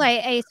of feel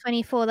like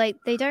A24, like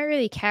they don't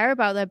really care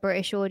about their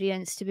British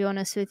audience, to be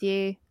honest with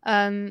you.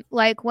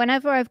 Like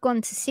whenever I've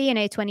gone to see an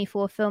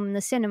A24 film in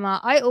the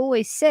cinema, I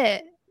always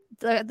sit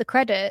the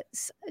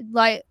credits,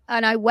 like,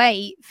 and I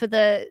wait for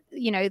the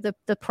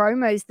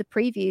promos, the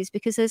previews,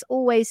 because there's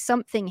always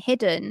something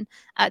hidden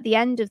at the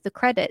end of the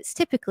credits.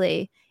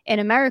 Typically in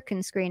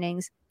American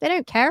screenings, they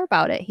don't care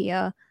about it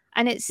here.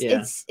 And it's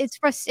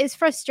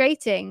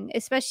frustrating,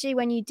 especially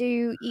when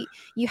you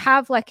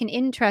have like an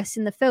interest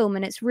in the film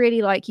and it's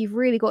really like you've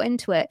really got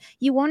into it.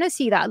 You want to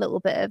see that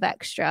little bit of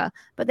extra,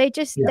 but they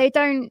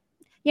don't.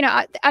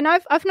 And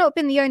I've not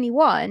been the only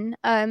one.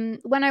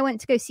 When I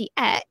went to go see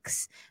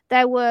X,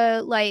 there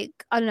were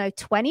like, I don't know,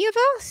 20 of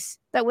us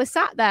that were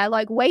sat there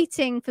like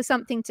waiting for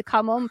something to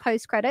come on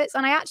post credits,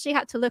 and I actually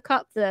had to look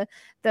up the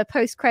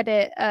post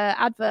credit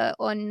advert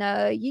on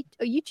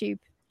YouTube.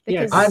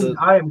 Because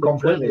I am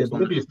completely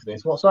oblivious to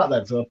this. What's that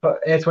then? So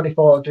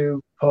A24 do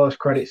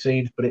post-credit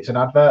scenes, but it's an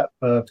advert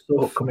for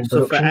upcoming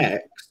production.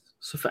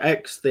 For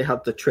X, they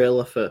had the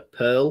trailer for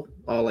Pearl,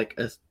 or like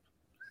a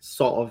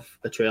sort of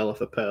a trailer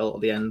for Pearl at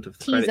the end of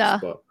the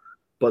credits,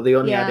 but they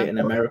only had it in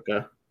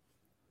America.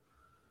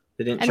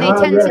 They didn't. And they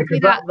tend to do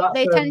that.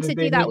 They tend to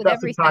do that with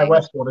everything. That's the Ty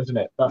West one, isn't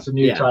it? That's the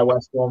new Ty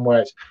West one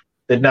where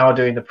they're now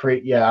doing the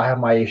pre. Yeah, I have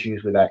my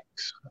issues with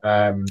X.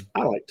 I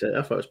liked it.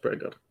 I thought it was pretty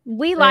good.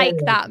 We like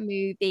that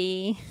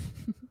movie.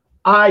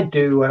 I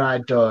do, and I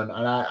don't,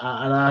 and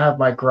I have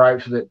my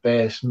gripes with it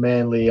based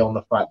mainly on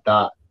the fact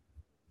that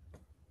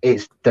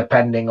it's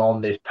depending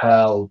on this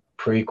Pearl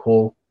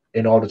prequel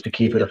in order to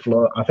keep it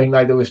afloat. I think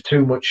like there was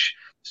too much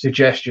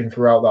suggestion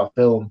throughout that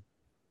film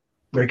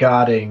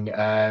regarding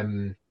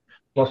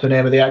what's the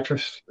name of the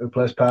actress who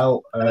plays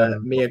Pearl?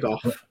 Mia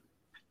Goth.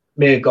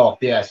 Mia Goth,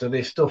 yeah. So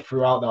there's stuff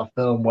throughout that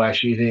film where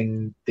she's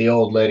in the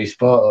old lady's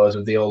photos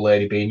of the old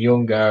lady being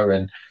younger,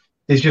 and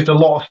there's just a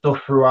lot of stuff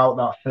throughout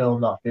that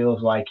film that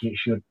feels like it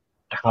should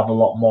have a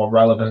lot more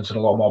relevance and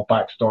a lot more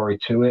backstory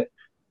to it.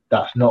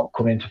 That's not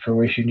come into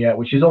fruition yet,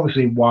 which is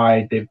obviously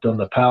why they've done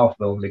the Pearl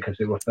film, because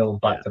they were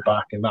filmed back to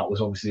back, and that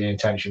was obviously the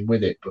intention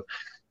with it. But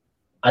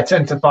I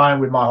tend to find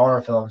with my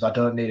horror films, I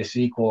don't need a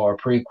sequel or a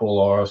prequel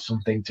or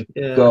something to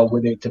go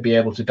with it to be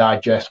able to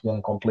digest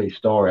one complete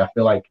story. I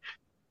feel like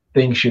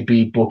things should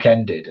be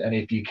bookended, and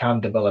if you can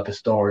develop a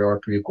story or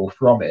a prequel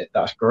from it,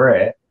 that's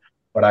great.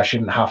 But I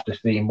shouldn't have to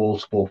see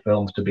multiple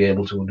films to be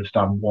able to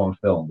understand one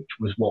film, which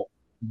was what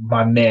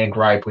my main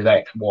gripe with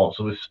X was.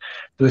 There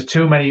was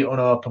too many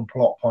unopened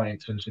plot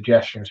points and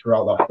suggestions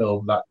throughout that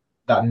film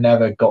that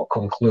never got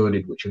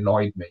concluded, which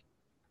annoyed me.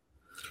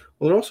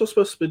 Well, they're also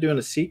supposed to be doing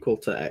a sequel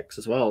to X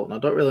as well, and I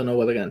don't really know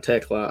where they're going to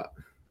take that,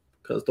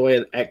 because the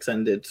way X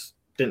ended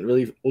didn't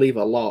really leave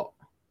a lot.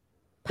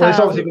 Well, it's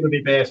obviously going to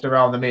be based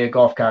around the Mia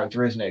Goth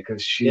character, isn't it?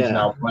 Because she's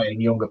now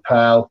playing younger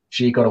Pearl.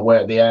 She got away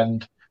at the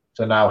end.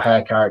 So now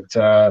her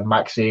character,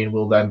 Maxine,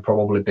 will then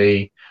probably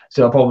be...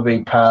 So it'll probably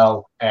be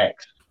Pearl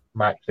X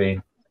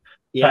Maxine.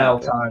 Pearl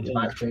times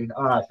Maxine.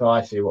 Ah, so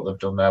I see what they've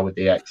done there with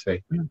the X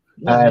thing.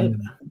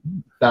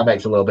 That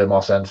makes a little bit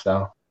more sense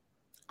now.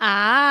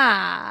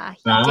 You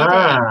did it.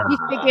 You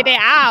figured it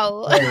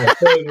out.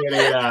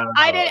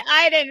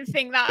 I didn't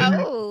think that at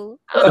all.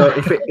 So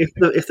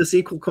if the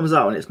sequel comes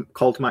out and it's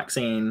called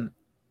Maxine,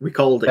 we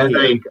called it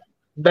here.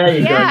 There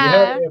you go. You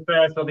heard it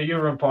first on the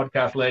Euron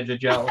podcast, ladies and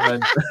gentlemen.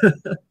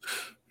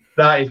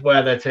 That is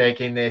where they're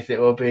taking this. It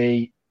will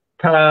be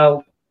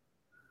Pearl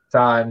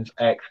times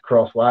X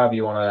cross, whatever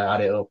you want to add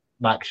it up,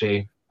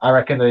 Maxine. I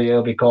reckon that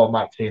it'll be called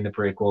Maxine, the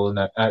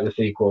prequel, and the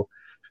sequel.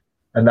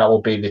 And that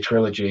will be the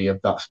trilogy of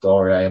that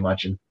story, I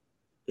imagine.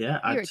 Yeah,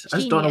 I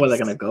just don't know where they're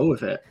going to go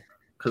with it.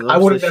 I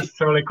wouldn't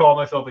necessarily call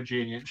myself a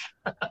genius,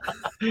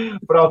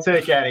 but I'll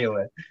take it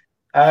anyway.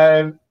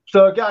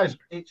 So, guys,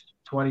 it's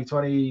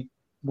 2020.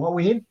 What are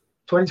we in?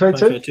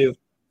 2022?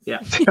 Yeah.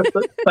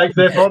 Thanks,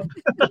 everyone.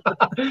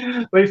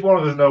 At least one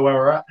of us know where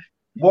we're at.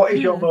 What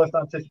is your most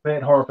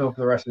anticipated horror film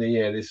for the rest of the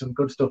year? There's some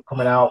good stuff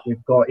coming out.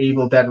 We've got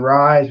Evil Dead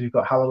Rise. We've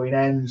got Halloween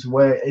Ends.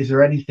 Is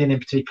there anything in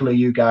particular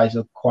you guys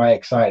are quite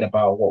excited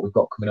about what we've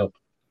got coming up?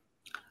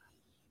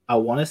 I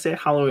want to say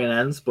Halloween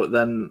Ends, but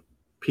then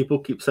people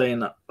keep saying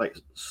that like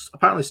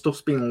apparently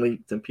stuff's been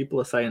leaked and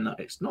people are saying that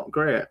it's not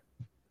great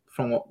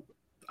from what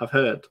I've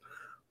heard.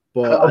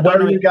 But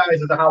where are you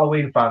guys as the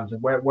Halloween fans?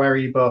 Where are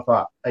you both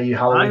at? Are you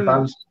Halloween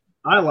fans?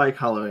 I like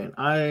Halloween.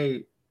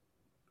 I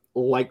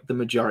like the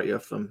majority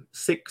of them.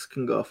 6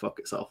 can go fuck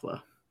itself though.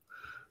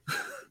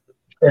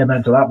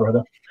 Amen to that,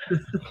 brother.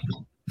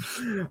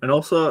 And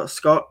also,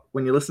 Scott,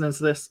 when you're listening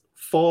to this,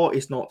 4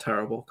 is not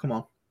terrible. Come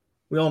on.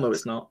 We all know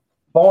it's not.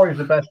 4 is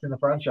the best in the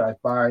franchise,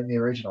 barring the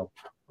original.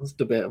 It's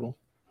debatable.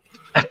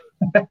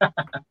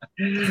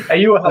 Are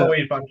you a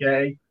Halloween fan,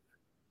 Katie?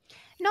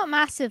 Not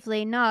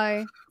massively,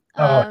 no.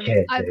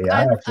 Katie, I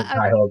have some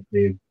high hopes,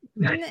 dude.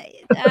 I've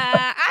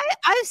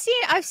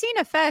seen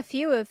a fair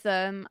few of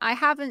them. I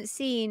haven't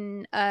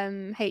seen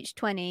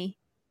H20.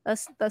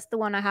 That's the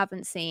one I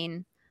haven't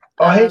seen.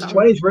 Oh,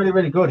 H20 is really,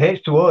 really good.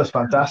 H2O is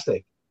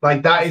fantastic.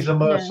 Like that is the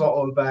most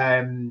sort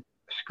of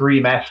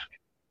Scream-esque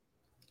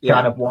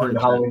kind of one in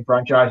the Halloween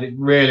franchise. It's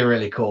really,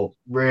 really cool.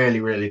 Really,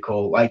 really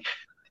cool. Like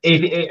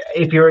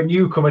if you're a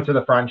newcomer to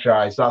the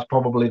franchise, that's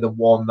probably the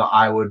one that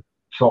I would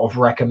sort of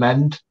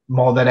recommend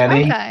more than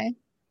any. Okay.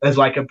 As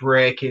like a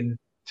break into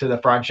the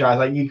franchise.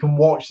 Like you can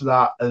watch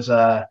that as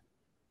a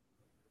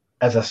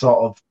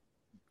sort of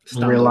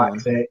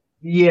relaxing.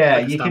 Yeah,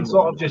 like you can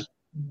sort of just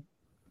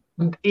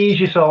ease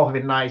yourself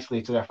in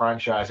nicely to the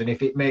franchise, and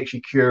if it makes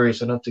you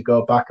curious enough to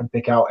go back and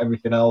pick out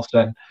everything else,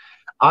 then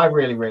I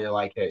really, really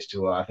like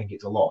H2O. I think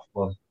it's a lot of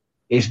fun.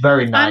 It's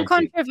very nice. I'm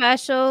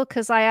controversial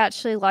because I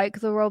actually like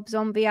the Rob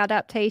Zombie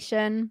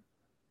adaptation.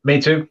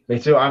 Me too.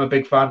 I'm a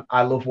big fan.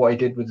 I love what he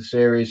did with the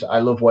series. I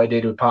love what he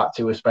did with Part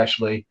 2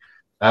 especially.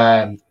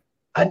 And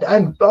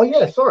oh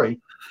yeah, sorry.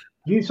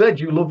 You said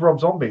you love Rob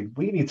Zombie.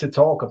 We need to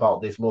talk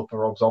about this love for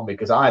Rob Zombie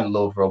because I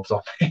love Rob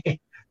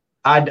Zombie.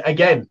 And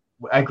again,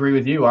 I agree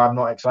with you. I'm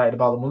not excited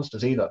about the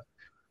monsters either.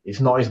 It's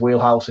not his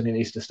wheelhouse, and he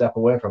needs to step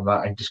away from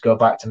that and just go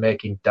back to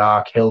making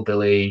dark,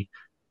 hillbilly,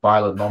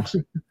 violent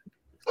nonsense.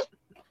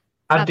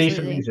 And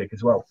decent music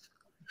as well.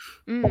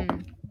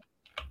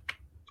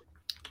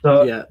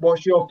 So,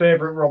 what's your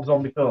favourite Rob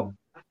Zombie film?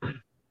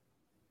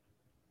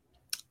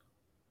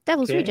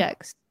 Devil's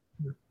Rejects.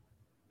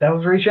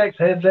 Devil's Rejects.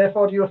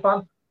 Therefore, are you a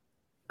fan?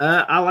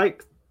 I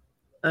like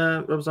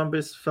Rob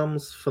Zombie's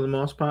films for the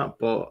most part,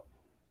 but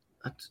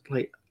I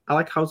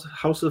like House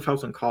of a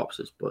Thousand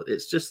Corpses, but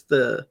it's just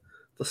the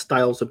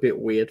style's a bit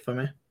weird for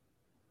me.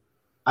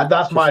 And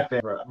that's my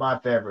favorite. My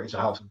favorite is A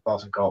House of a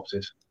Thousand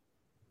Corpses.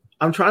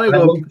 I'm trying to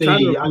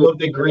I love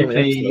the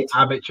gritty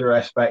amateur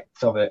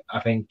aspects of it. I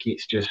think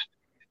it's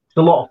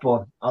a lot of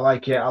fun. I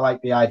like it. I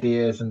like the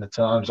ideas and the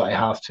terms that it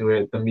has to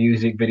it. The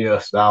music video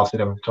style,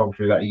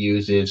 cinematography that he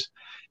uses.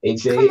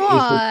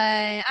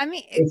 I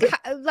mean,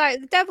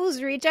 like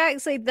Devil's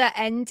Rejects, like the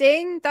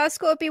ending, that's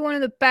got to be one of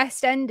the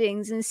best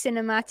endings in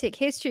cinematic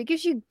history. It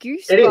gives you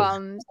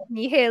goosebumps.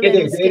 You hear it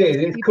is.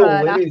 It's cool.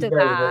 After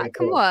that,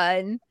 come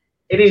on.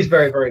 It is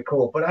very, very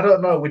cool. But I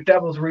don't know. With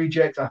Devil's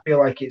Rejects, I feel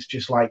like it's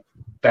just like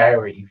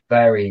very,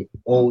 very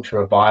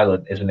ultra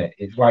violent, isn't it?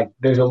 It's like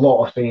there's a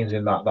lot of scenes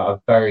in that are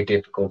very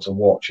difficult to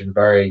watch and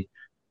very.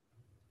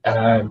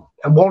 And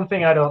one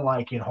thing I don't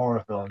like in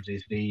horror films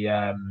is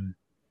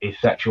is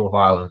sexual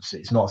violence.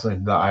 It's not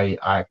something that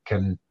I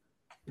can.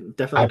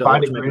 Definitely, I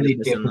find it really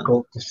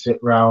difficult to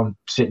sit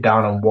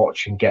down and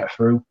watch and get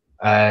through.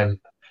 And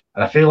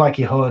I feel like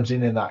he hones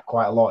in that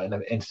quite a lot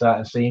in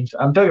certain scenes.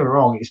 And don't get me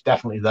wrong, it's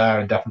definitely there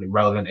and definitely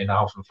relevant in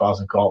House of a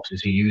Thousand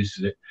Corpses. He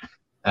uses it,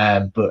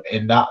 but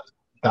in that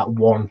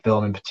one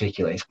film in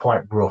particular, it's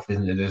quite rough,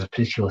 isn't it? There's a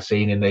particular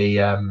scene in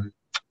the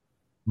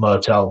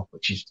motel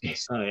which is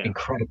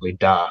incredibly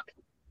dark.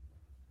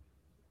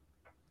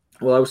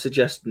 Well, I would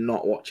suggest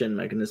not watching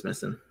Megan is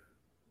Missing.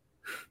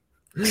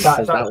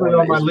 That's actually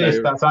on my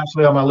list. That's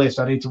actually on my list.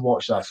 I need to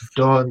watch that. So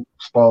don't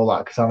spoil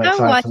that because I'm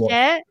excited to watch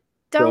it.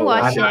 Don't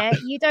watch it.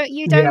 You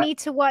don't need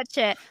to watch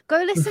it. Go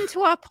listen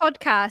to our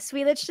podcast.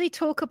 We literally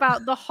talk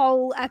about the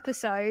whole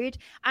episode,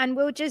 and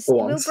we'll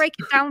break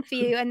it down for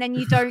you, and then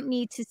you don't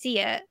need to see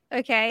it.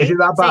 Okay? Is it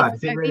that bad?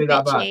 Is it really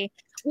that bad?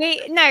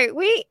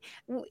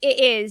 It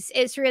is.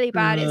 It's really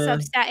bad. It's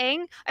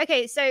upsetting.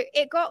 Okay, so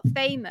it got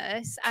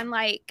famous, and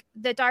like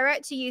the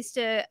director used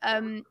to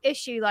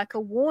issue like a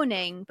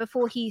warning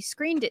before he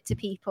screened it to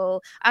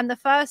people. And the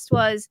first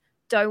was,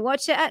 don't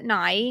watch it at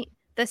night.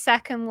 The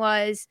second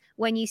was,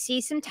 when you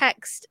see some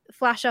text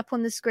flash up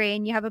on the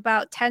screen, you have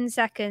about 10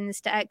 seconds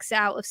to exit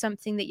out of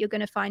something that you're going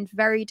to find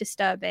very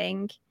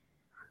disturbing.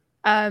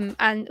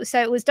 And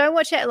so it was, don't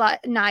watch it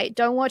at night,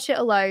 don't watch it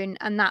alone,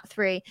 and that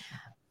 3.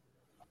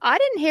 I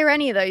didn't hear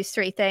any of those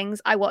 3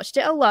 things. I watched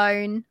it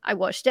alone. I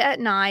watched it at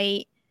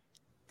night.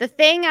 The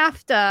thing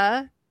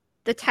after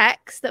the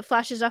text that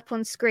flashes up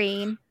on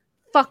screen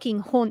fucking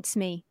haunts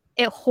me.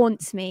 It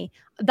haunts me.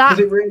 That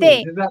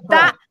thing,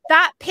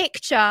 that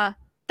picture,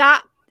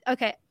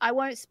 okay, I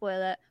won't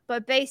spoil it,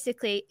 but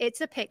basically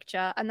it's a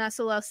picture, and that's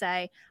all I'll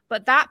say.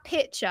 But that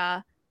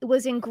picture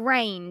was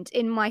ingrained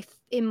in my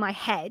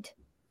head.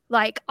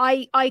 Like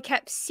I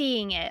kept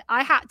seeing it.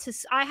 I had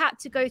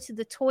to go to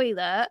the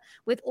toilet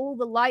with all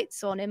the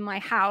lights on in my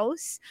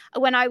house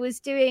when I was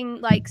doing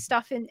like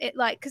stuff in it,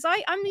 like, because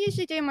I'm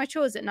usually doing my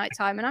chores at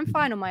nighttime and I'm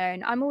fine on my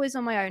own. I'm always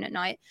on my own at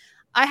night.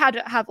 I had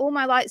to have all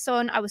my lights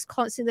on. I was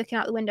constantly looking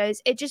out the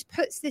windows. It just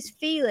puts this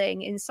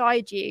feeling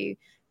inside you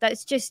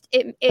that's just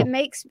it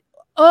makes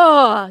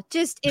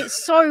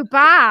it's so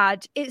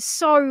bad. It's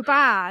so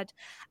bad.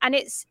 And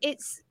it's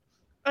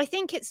I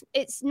think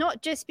it's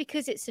not just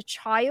because it's a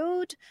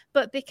child,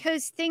 but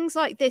because things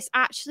like this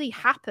actually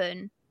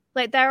happen.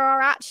 Like, there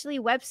are actually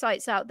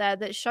websites out there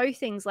that show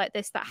things like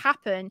this that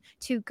happen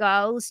to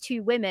girls, to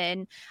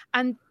women,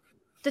 and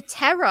the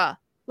terror.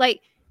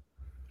 Like,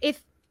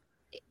 if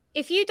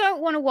you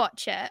don't want to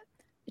watch it,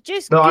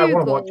 just Google. I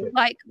want to watch it.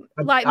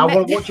 I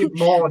want to watch it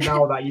more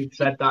now that you've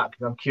said that,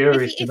 because I'm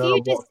curious to know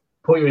what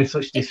put you in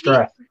such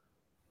distress.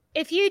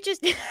 If you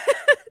just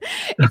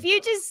if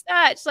you just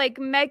search like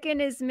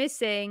Megan is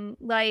missing,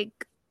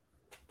 like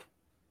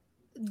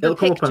it'll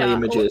come up on the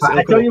images.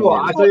 I tell you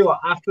what,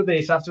 after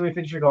we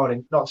finish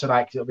recording, not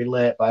tonight because it'll be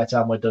late by the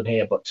time we're done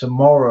here, but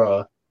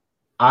tomorrow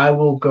I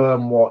will go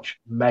and watch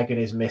Megan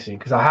is Missing,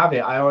 because I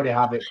already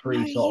have it set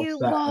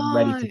and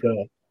ready to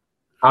go.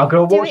 I'll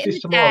go watch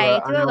this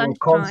tomorrow and I will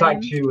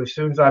contact you as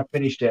soon as I've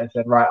finished it and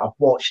said, right, I've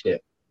watched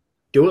it.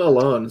 Do it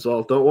alone as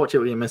well. Don't watch it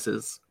with your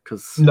missus.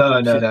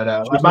 No.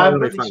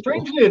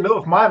 Strangely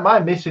enough, my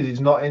missus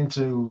is not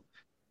into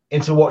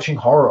watching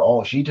horror at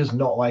all. She does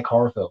not like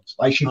horror films.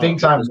 Like, she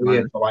thinks I'm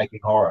weird for liking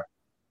horror.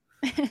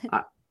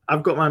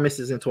 I've got my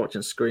missus into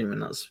watching Scream,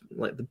 and that's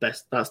like the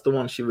best. That's the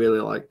one she really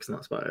likes, and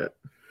that's about it.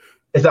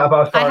 Is that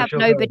about? I have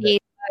nobody.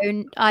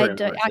 I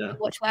can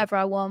watch whatever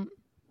I want.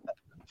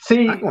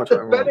 See,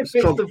 the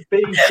benefits of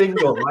being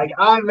single. Like,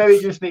 I maybe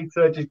just need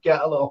to just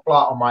get a little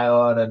flat on my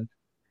own and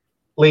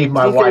leave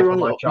my wife and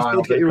my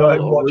child and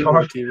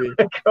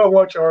go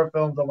watch horror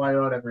films on my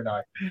own every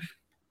night.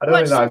 I don't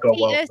think that got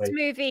well for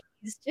me. Movies.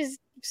 Just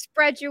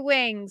spread your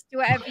wings. Do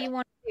whatever you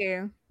want to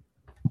do.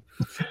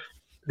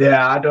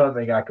 Yeah, I don't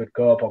think I could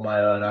cope on my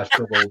own.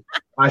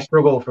 I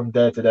struggle from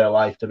day to day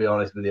life, to be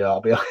honest with you. I'll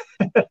be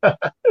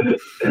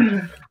honest.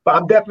 But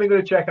I'm definitely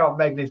going to check out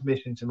Megan is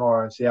Missing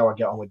tomorrow and see how I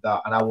get on with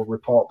that, and I will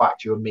report back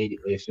to you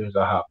immediately as soon as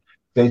I have.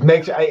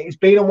 It's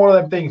been on one of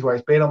them things where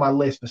it's been on my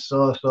list for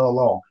so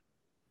long,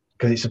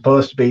 because it's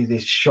supposed to be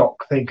this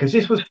shock thing. Because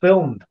this was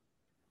filmed.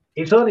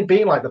 It's only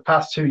been like the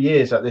past 2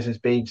 years that this has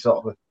been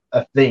sort of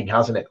a thing,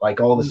 hasn't it? Like,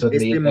 all of a sudden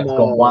the internet's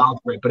gone wild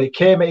for it. But it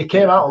came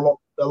out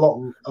a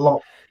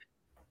lot.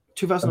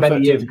 2013.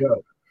 Many years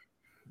ago.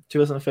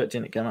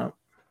 2013 it came out.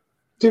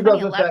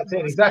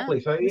 2013,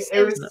 exactly. So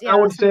I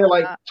would say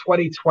like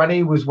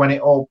 2020 was when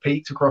it all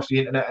peaked across the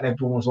internet, and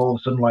everyone was all of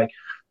a sudden like,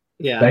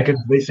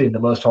 Megan's Missing, the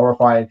most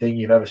horrifying thing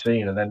you've ever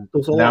seen. And then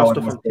there's a lot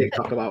of stuff on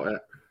TikTok about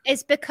it.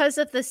 It's because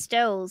of the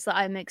stills that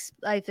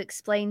I've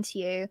explained to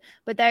you,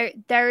 but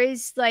there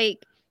is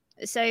like,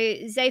 so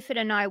Zayford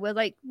and I,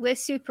 we're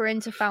super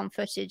into found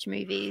footage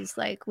movies.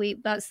 Like,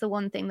 that's the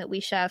one thing that we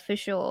share for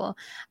sure.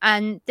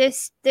 And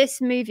this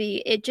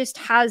movie, it just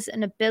has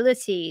an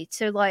ability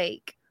to,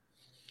 like,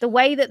 the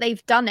way that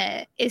they've done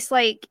it, it's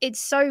like, it's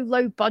so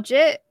low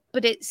budget,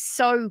 but it's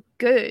so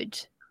good,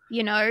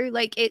 you know,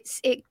 like it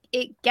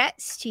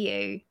gets to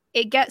you.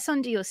 It gets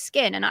under your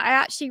skin. And I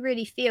actually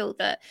really feel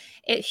that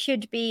it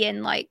should be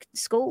in like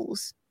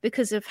schools,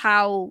 because of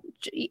how,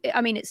 I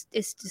mean,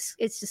 it's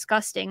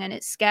disgusting and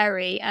it's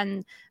scary,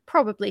 and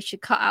probably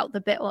should cut out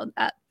the bit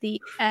at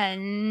the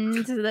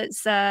end.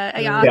 That's I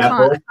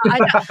don't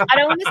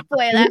want to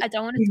spoil it. I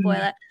don't want to spoil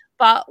it.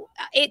 But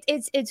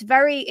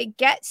it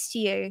gets to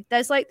you.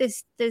 There's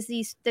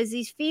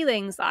these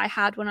feelings that I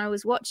had when I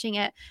was watching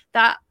it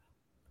that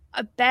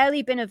have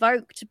barely been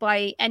evoked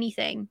by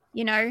anything,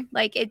 you know,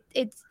 like it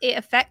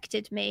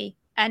affected me.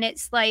 And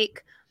it's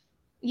like,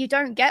 you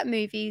don't get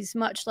movies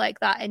much like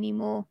that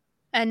anymore,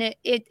 and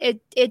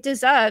it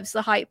deserves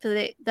the hype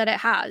that it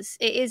has.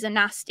 It is a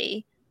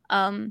nasty,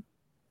 and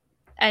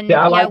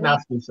I like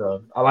nasty.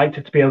 So I like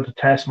to be able to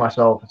test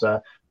myself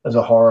as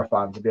a horror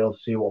fan, to be able to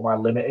see what my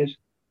limit is.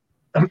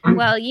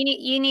 Well,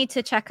 you need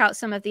to check out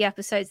some of the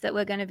episodes that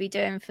we're going to be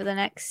doing for the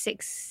next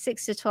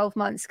six to 12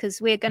 months,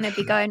 because we're going to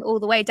be going all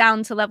the way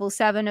down to level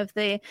 7 of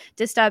the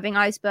disturbing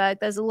iceberg.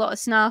 There's a lot of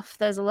snuff.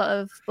 There's a lot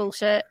of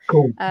bullshit.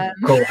 Cool.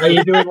 Cool. Are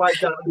you doing like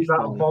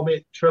that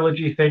vomit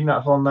trilogy thing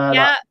that's on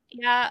there?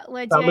 Yeah,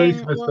 we're doing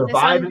Lucifer stuff.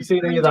 I haven't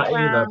seen any of that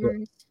either.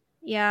 But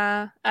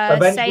yeah.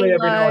 Eventually,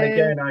 every now and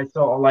again, I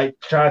sort of like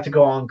try to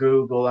go on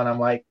Google, and I'm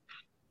like,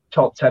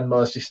 top 10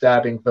 most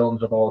disturbing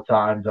films of all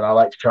time, and I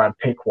like to try and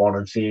pick one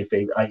and see if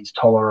it's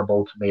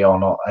tolerable to me or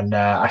not. And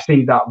I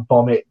see that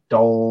vomit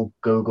doll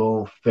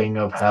Google thing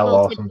of hell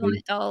or something.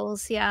 Vomit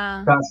dolls,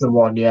 yeah. That's the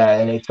one, yeah.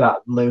 And it's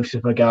that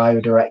Lucifer guy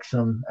who directs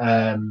them.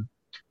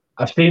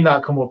 I've seen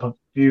that come up a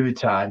few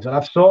times, and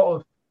I've sort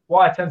of,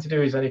 what I tend to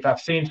do is that if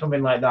I've seen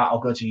something like that, I'll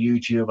go to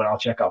YouTube and I'll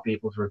check out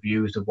people's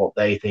reviews of what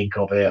they think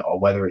of it or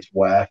whether it's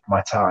worth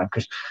my time.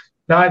 Because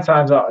 9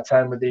 times out of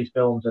 10 with these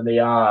films, and they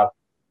are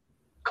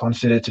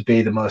considered to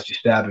be the most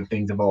disturbing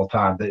things of all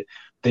time, that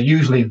they're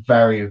usually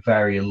very,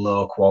 very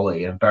low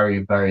quality and very,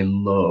 very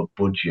low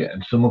budget.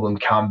 And some of them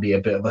can be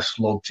a bit of a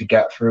slug to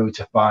get through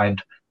to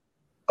find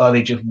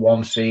only just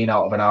one scene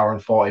out of an hour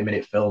and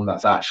 40-minute film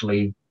that's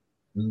actually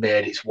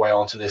made its way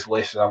onto this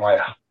list. And I'm like,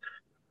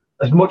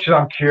 as much as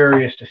I'm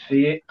curious to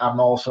see it, I'm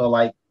also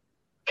like,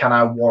 can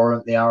I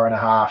warrant the hour and a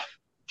half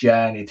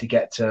journey to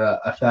get to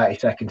a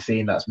 30-second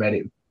scene that's made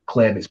it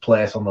claim its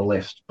place on the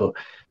list? But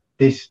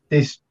this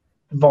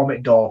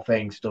vomit door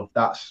thing stuff,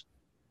 that's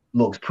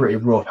looks pretty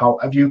rough. How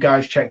have you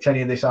guys checked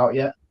any of this out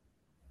yet?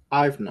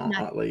 I've not,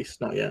 at least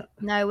not yet.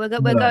 No, we're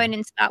going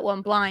into that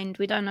one blind.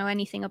 We don't know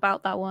anything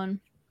about that one.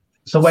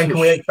 So when can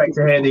we expect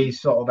to hear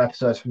these sort of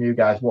episodes from you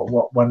guys?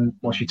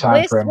 What's your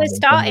time frame?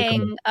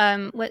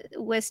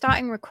 We're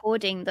starting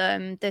recording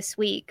them this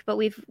week, but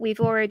we've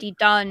already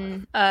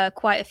done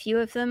quite a few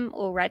of them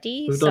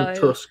already. We've done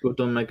Tusk, we've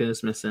done Megan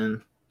is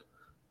Missing.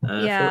 I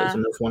thought there's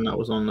another one that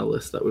was on the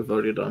list that we've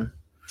already done.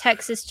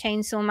 Texas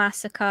Chainsaw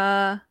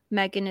Massacre,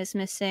 Megan is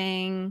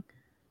Missing,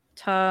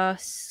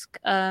 Tusk.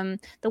 The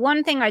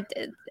one thing a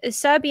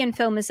Serbian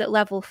film is at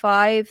level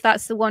 5.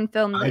 That's the one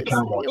film that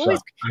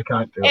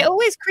it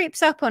always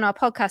creeps up on our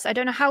podcast. I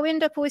don't know how we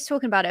end up always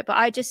talking about it, but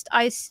I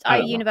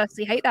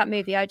universally hate that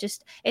movie.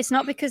 It's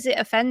not because it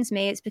offends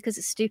me, it's because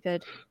it's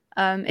stupid.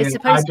 It's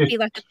supposed to be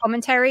like a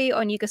commentary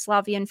on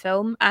Yugoslavian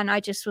film, and I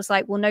just was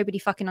like, well, nobody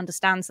fucking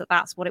understands that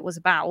that's what it was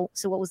about,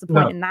 so what was the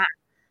point in that?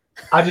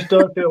 I just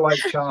don't feel like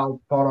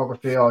child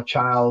pornography or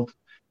child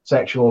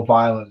sexual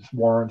violence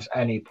warrants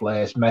any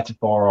place,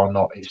 metaphor or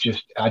not. It's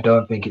just, I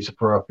don't think it's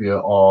appropriate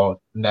or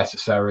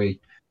necessary,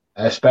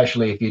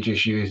 especially if you're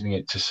just using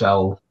it to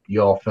sell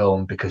your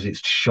film because it's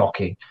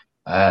shocking.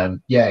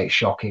 It's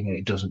shocking and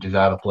it doesn't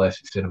deserve a place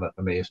in cinema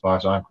for me as far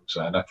as I'm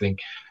concerned.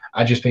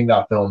 I just think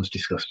that film's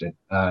disgusting.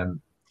 And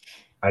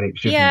it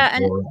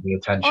shouldn't warrant the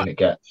attention it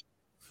gets.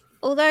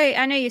 Although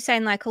I know you're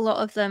saying like a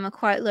lot of them are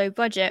quite low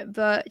budget,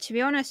 but to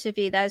be honest with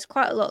you, there's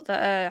quite a lot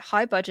that are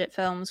high budget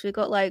films. We've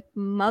got like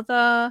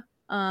Mother,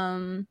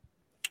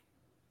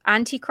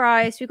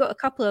 Antichrist. We've got a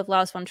couple of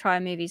Lars von Trier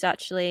movies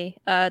actually.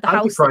 The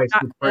House that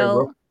Jack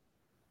built.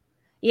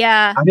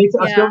 Yeah. I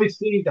still need to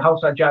see The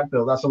House that Jack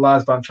built. That's the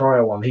Lars von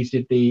Trier one. He used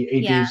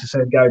the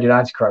same guy who did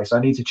Antichrist.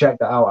 I need to check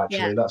that out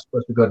actually. Yeah. That's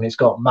supposed to be good. And it's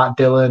got Matt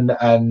Dillon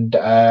and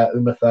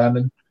Uma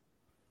Thurman.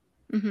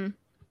 Mm-hmm.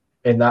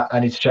 In that, I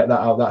need to check that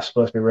out. That's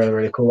supposed to be really,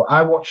 really cool.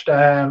 I watched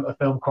a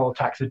film called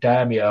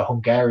Taxidermia, a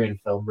Hungarian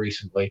film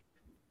recently,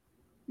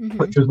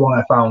 which was one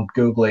I found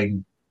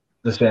Googling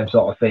the same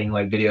sort of thing,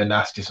 like video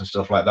nasties and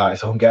stuff like that.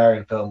 It's a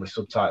Hungarian film with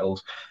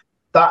subtitles.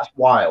 That's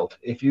wild.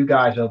 If you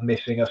guys are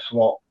missing a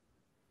slot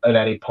at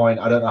any point,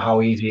 I don't know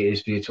how easy it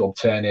is for you to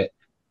obtain it.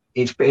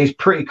 It's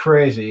pretty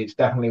crazy. It's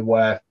definitely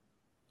worth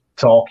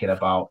talking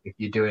about if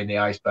you're doing the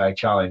Iceberg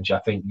Challenge. I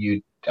think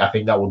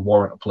that would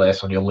warrant a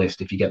place on your list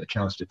if you get the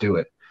chance to do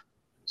it.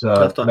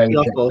 So maybe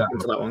check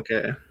that one,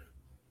 Katie.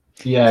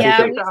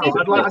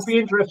 I'd be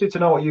interested to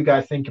know what you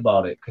guys think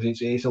about it because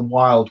it's a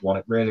wild one.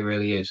 It really,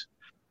 really is.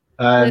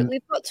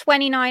 We've got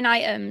 29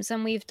 items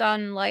and we've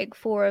done like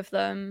 5 of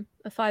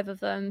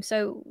them.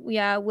 So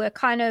yeah,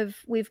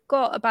 we've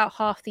got about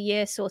half the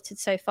year sorted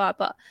so far,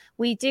 but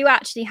we do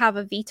actually have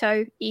a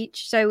veto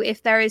each. So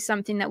if there is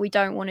something that we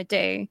don't want to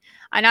do,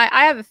 and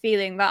I have a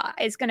feeling that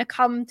it's going to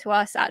come to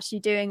us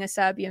actually doing a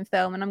Serbian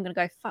film, and I'm going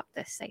to go, fuck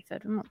this,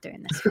 Seyfried, I'm not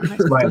doing this.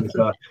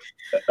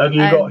 Have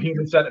you got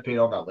Human Centipede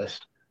on that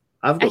list?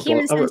 I've got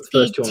the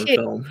first one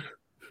film.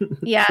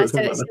 Yeah,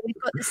 so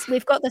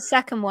we've got the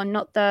second one,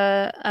 not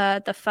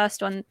the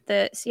first one.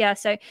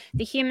 So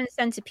the Human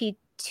Centipede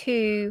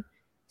 2.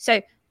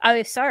 The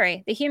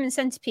Human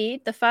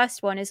Centipede, the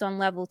first one is on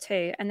level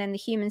 2, and then the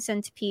Human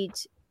Centipede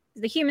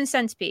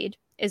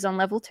is on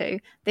level 2.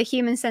 The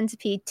Human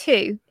Centipede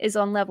 2 is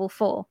on level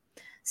 4.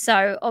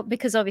 So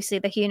because obviously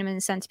the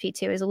Human Centipede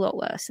 2 is a lot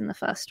worse than the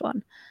first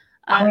one.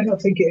 I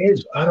don't think it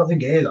is. I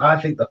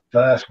think the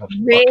first one's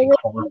really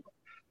horrible.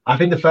 I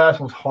think the first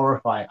one's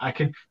horrifying. I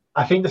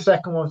think the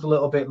second one's a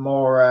little bit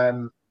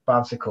more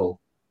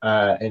fanciful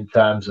in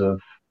terms of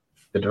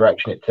the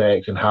direction it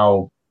takes and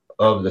how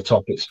over the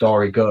top its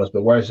story goes.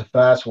 But whereas the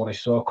first one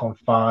is so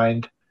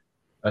confined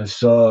and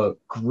so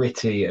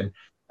gritty and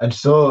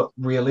so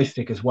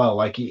realistic as well.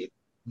 Like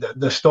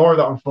the story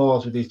that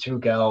unfolds with these two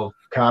girls,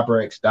 car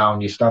breaks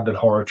down, your standard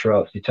horror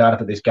tropes. You turn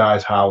up at this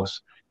guy's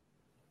house,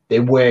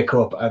 they wake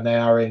up and they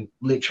are in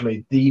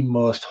literally the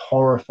most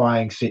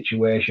horrifying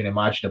situation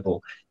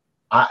imaginable.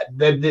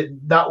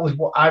 That was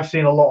what I've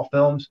seen a lot of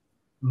films.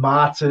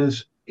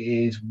 Martyrs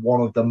is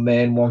one of the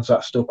main ones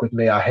that stuck with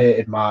me. I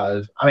hated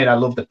Martyrs. I mean, I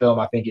love the film.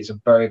 I think it's a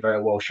very,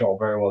 very well shot,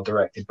 very well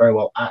directed, very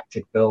well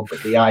acted film.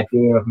 But the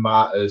idea of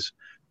Martyrs,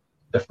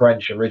 the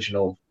French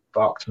original,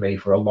 fucked me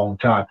for a long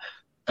time.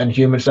 And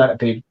Human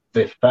Centipede,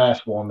 the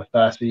first one, the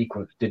first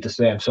sequence, did the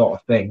same sort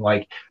of thing.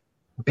 Like,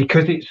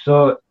 because it's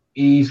so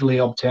easily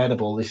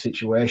obtainable, this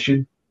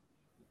situation,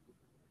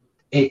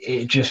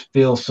 it just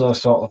feels so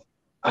sort of,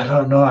 I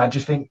don't know. I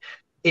just think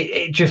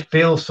it just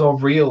feels so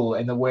real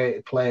in the way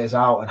it plays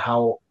out and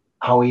how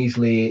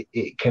easily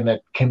it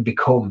can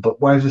become.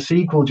 But whereas the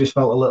sequel just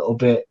felt a little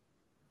bit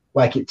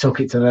like it took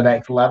it to the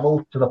next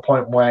level, to the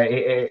point where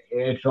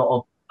it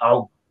sort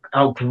of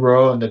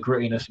outgrown the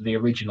grittiness of the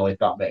original, if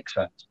that makes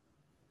sense.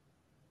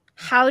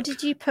 How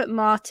did you put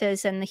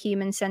Martyrs and the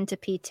Human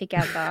Centipede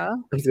together? I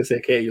was gonna say,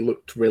 okay, you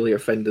looked really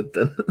offended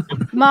then.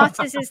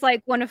 Martyrs is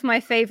like one of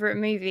my favorite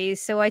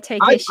movies, so I take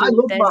issue I with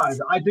love this.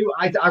 Martyrs. I do.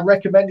 I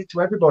recommend it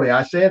to everybody.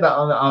 I say that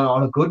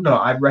on a good note.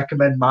 I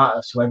recommend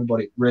Martyrs to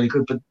everybody. Really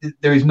good. But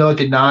there is no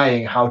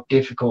denying how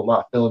difficult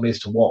that film is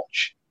to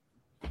watch,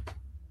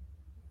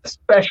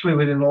 especially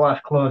within the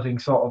last closing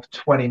sort of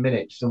 20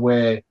 minutes. The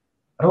way,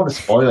 I don't want to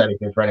spoil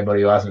anything for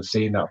anybody who hasn't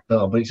seen that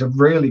film, but it's a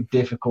really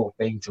difficult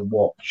thing to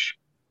watch.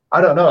 I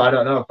don't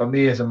know. For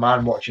me, as a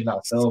man watching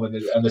that film and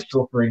the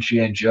suffering she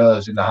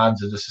endures in the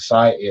hands of the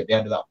society at the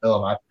end of that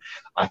film,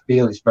 I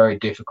feel it's very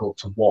difficult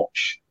to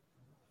watch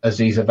as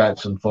these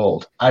events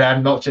unfold. And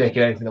I'm not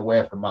taking anything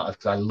away from Martyrs,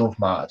 because I love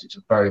Martyrs. It's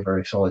a very,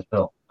 very solid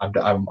film.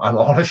 I'm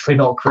honestly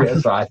not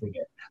criticizing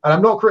it. And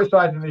I'm not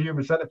criticizing The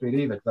Human Centipede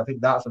either, because I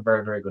think that's a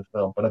very, very good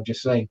film. But I'm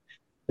just saying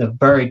they're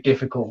very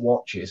difficult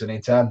watches. And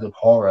in terms of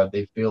horror,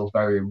 they feel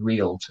very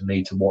real to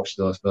me to watch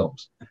those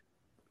films.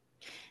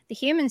 The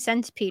Human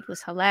Centipede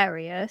was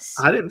hilarious.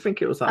 I didn't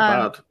think it was that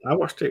bad. I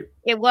watched it.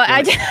 It was.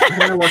 I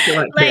watched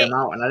it came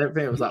out, and I didn't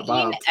think it was that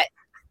bad.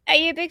 Are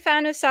you a big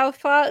fan of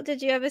South Park?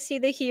 Did you ever see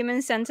The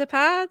Human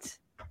Centipede?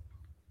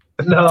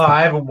 No,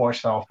 I haven't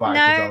watched South Park.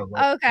 No?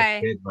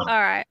 Okay. All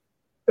right.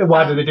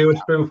 Why did they do a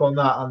spoof on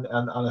that on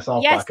a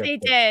South Park? Yes, they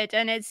did,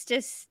 and it's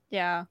just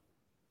yeah.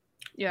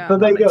 So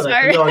there you go.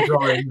 You're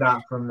drawing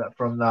that from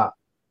that.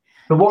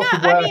 So what's the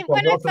worst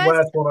one? What's the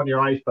worst one on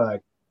your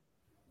iceberg?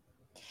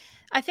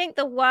 I think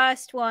the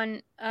worst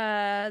one,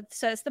 so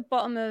it's the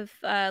bottom of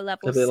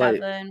level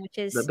 7, which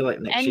is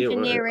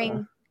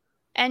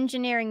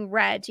engineering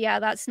red. Yeah,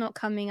 that's not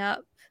coming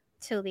up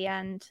till the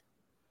end.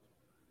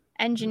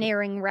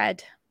 Engineering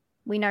red.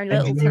 We know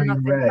little to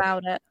nothing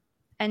about it.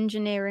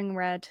 Engineering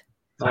red.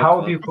 So how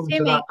have you come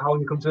to that? How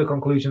have you come to the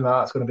conclusion that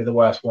that's going to be the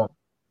worst one?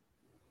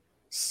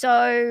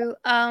 So,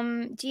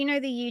 do you know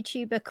the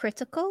YouTuber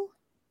Critical?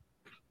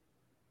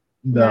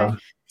 No.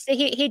 So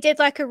he did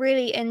like a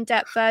really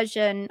in-depth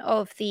version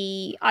of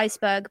the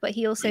iceberg, but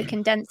he also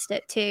condensed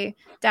it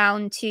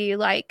down to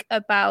like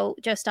about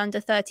just under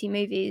 30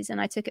 movies,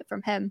 and I took it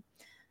from him.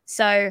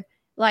 So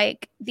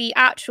like the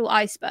actual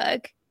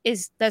iceberg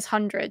there's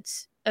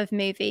hundreds of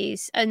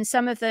movies, and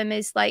some of them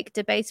is like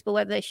debatable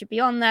whether they should be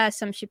on there,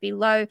 some should be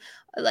low.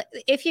 Like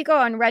if you go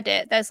on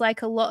Reddit, there's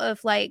like a lot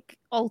of like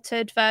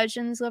altered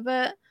versions of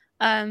it,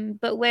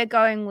 but we're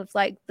going with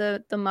like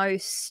the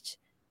most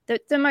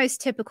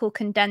typical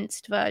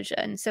condensed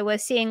version. So we're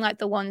seeing like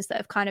the ones that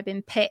have kind of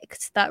been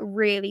picked that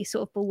really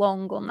sort of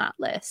belong on that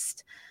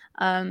list.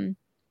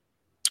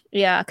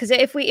 Yeah, because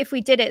if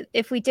we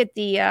did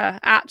the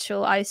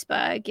actual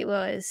iceberg,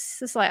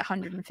 it's like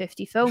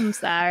 150 films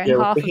there, and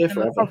half of them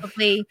are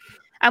probably,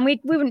 and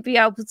we wouldn't be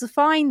able to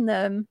find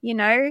them, you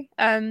know.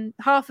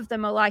 Half of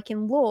them are like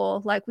in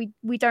lore, like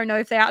we don't know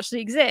if they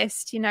actually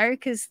exist, you know,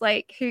 because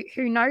like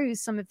who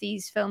knows, some of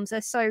these films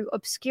are so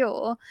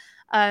obscure.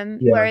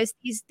 Whereas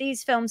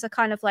these films are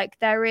kind of like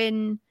they're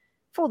in,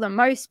 for the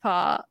most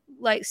part,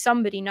 like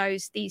somebody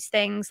knows these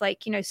things,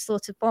 like, you know,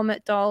 Slaughtered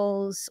Vomit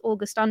Dolls,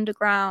 August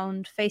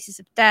Underground, Faces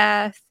of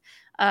Death,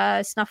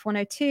 Snuff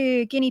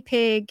 102, Guinea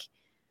Pig,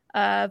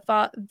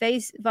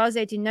 Vase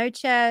de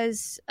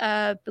Noches,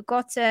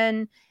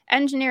 Begotten,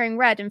 Engineering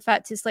Red. In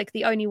fact, is like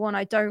the only one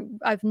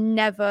I've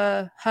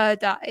never heard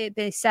that it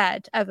be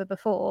said ever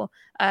before.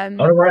 I'm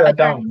gonna write that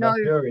down. I'm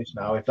curious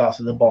now if that's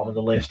at the bottom of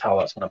the list, how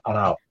that's gonna pan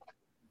out.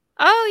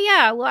 Oh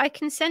yeah, well I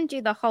can send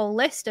you the whole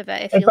list of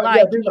it if you like.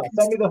 Yeah,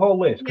 send me the whole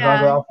list,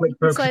 because I'll flick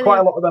through. Because quite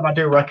a lot of them I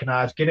do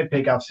recognise. Guinea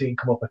Pig I've seen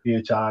come up a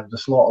few times. The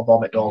Slaughtered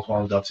Vomit Dolls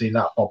ones I've seen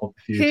that pop up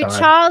a few times.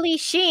 Charlie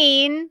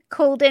Sheen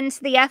called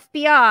into the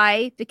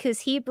FBI because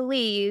he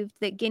believed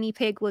that Guinea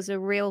Pig was a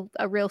real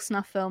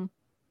snuff film.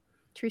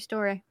 True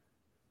story.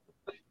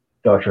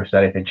 Don't trust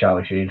anything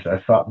Charlie Sheen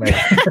says. Fuck me.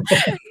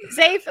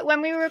 Zafe,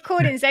 when we were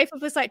recording, Zafe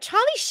was like,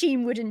 Charlie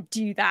Sheen wouldn't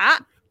do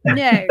that.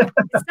 No,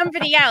 it's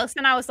somebody else.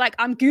 And I was like,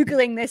 I'm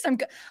Googling this.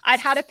 I'd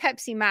had a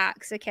Pepsi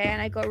Max, okay,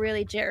 and I got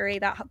really jittery.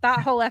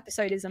 That whole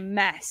episode is a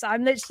mess.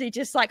 I'm literally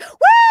just like,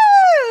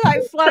 woo!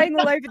 Like flying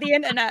all over the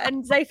internet.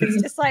 And Zafa's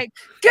just like,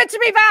 good to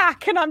be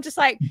back. And I'm just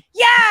like,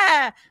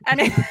 yeah! And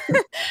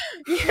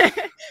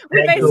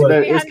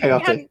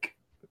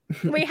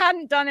we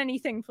hadn't done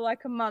anything for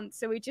like a month,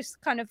 so we just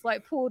kind of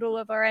like poured all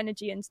of our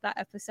energy into that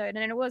episode,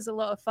 and it was a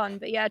lot of fun.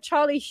 But yeah,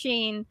 Charlie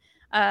Sheen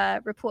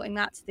reporting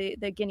that to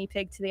the guinea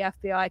pig to the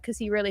FBI because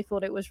he really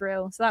thought it was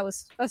real. So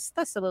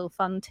that's a little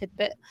fun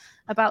tidbit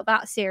about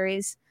that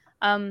series.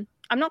 I'm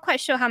not quite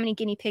sure how many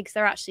guinea pigs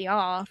there actually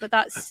are, but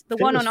that's the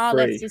one on our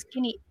list is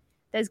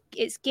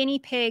it's Guinea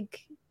Pig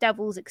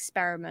Devil's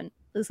Experiment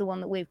is the one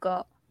that we've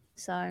got.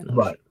 So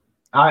right.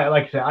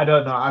 Like I said, I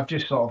don't know. I've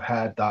just sort of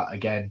heard that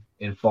again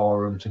in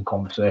forums and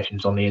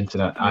conversations on the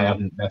internet. I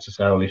haven't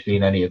necessarily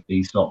seen any of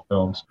these sort of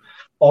films.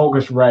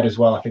 August Red as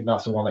well. I think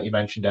that's the one that you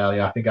mentioned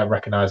earlier. I think I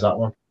recognise that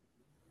one.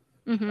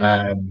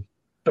 Mm-hmm.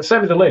 But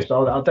send me the list.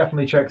 I'll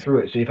definitely check through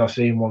it, see if I've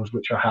seen ones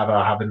which I have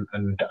or haven't,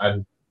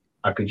 and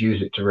I could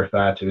use it to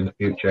refer to in the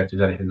future if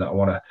there's anything that I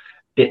want to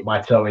dip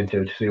my toe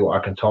into to see what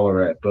I can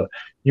tolerate. But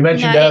you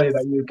mentioned earlier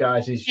that you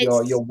guys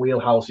your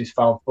wheelhouse is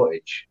found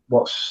footage.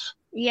 What's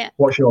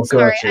your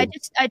Sorry, go-to?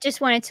 I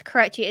just wanted to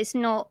correct you. It's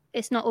not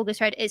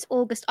August Red. It's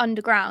August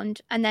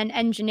Underground and then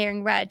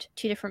Engineering Red.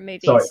 2 different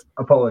movies. Sorry,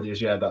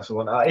 apologies. Yeah, that's the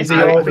one. Is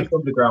the August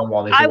Underground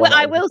one?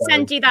 I will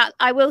send you that.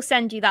 I will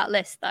send you that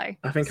list though.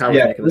 I think I was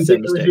making the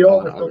same mistake. It was the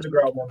August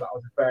Underground one that I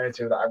was referring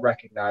to that I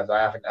recognise. I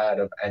haven't heard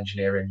of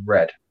Engineering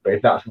Red, but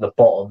if that's at the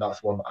bottom,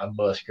 that's one that I'm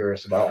most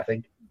curious about. I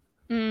think.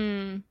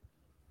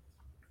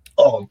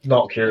 Oh,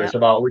 not curious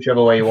about,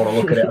 whichever way you want to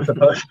look at it, I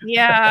suppose.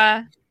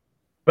 Yeah.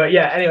 But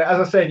yeah, anyway, as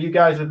I said, you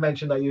guys have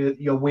mentioned that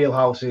your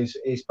wheelhouse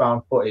is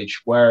found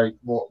footage.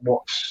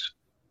 What's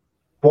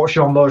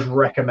your most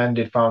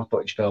recommended found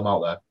footage film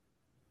out there?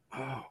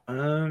 Oh, I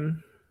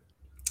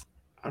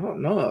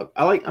don't know.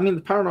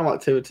 The Paranormal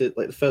Activity,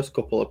 like the first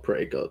couple are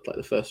pretty good. Like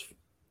the first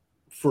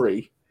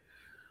 3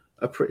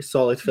 are pretty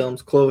solid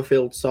films.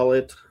 Cloverfield,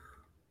 solid.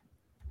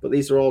 But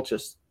these are all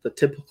just the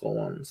typical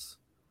ones.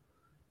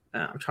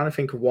 I'm trying to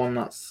think of one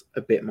that's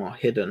a bit more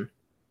hidden.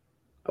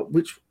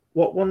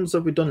 What ones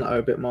have we done that are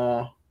a bit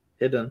more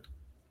hidden?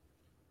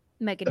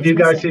 Have you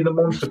guys seen the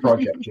Monster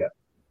Project yet?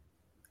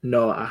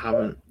 No, I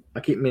haven't. I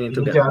keep meaning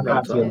to get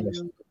around to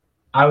that.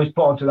 I was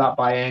put onto that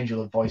by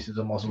Angel of Voices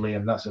of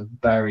Mausoleum. That's a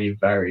very,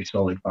 very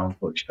solid found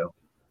footage film.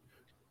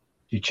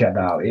 You check that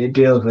out. It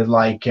deals with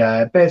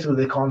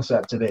basically the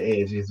concept of it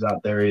is that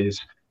there is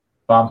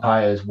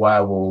vampires,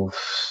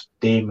 werewolves,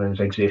 demons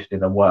exist in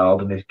the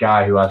world, and this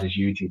guy who has his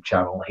YouTube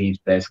channel, he's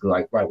basically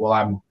like, right, well,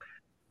 I'm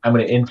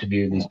going to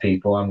interview these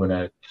people. I'm going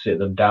to sit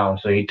them down.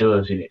 So he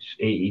does, and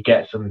he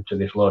gets them to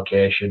this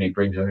location. He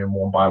brings them in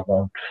one by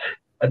one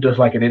and does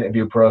like an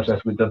interview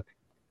process with them.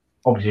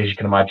 Obviously, as you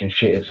can imagine,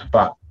 shit is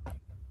fat.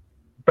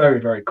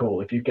 Very, very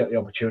cool. If you get the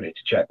opportunity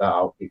to check that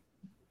out,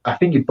 I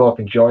think you'd both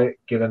enjoy it,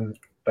 given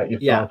that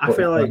you've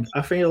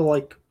I feel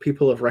like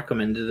people have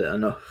recommended it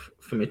enough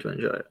for me to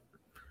enjoy it.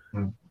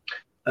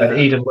 And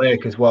Eden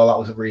Lake as well. That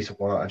was a recent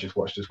one that I just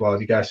watched as well.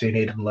 Have you guys seen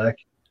Eden Lake?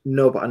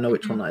 No, but I know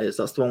which one that is.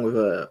 That's the one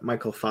with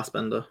Michael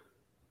Fassbender.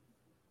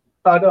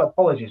 Oh, no,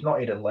 apologies.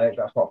 Not Eden Lake.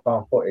 That's not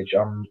found footage.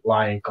 I'm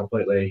lying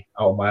completely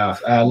out of my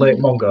ass. Lake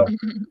Mungo.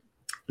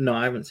 No,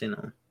 I haven't seen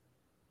that one.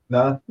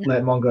 No,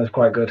 Lake Mungo is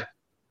quite good.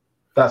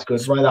 That's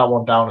good. Write that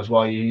one down as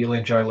well. You'll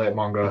enjoy Lake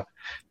Mungo.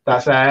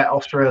 That's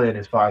Australian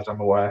as far as I'm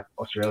aware.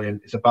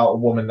 Australian. It's about a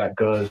woman that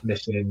goes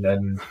missing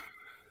and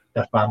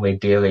the family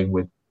dealing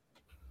with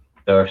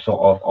their sort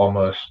of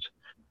almost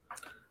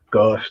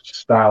ghost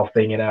style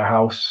thing in her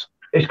house.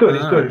 It's good.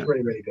 It's good. It's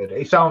really, really good.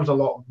 It sounds a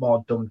lot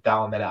more dumbed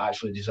down than it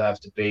actually deserves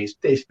to be.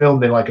 It's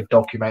filmed in like a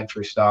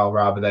documentary style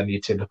rather than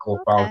your typical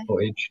found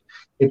footage.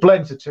 It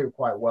blends the two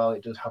quite well.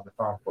 It does have the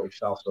found footage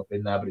style stuff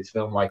in there, but it's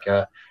filmed like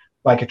a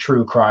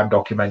true crime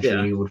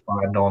documentary you would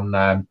find on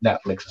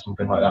Netflix or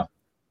something like that.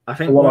 I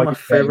think one of my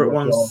favorite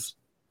ones.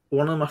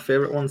 One of my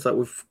favorite ones that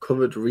we've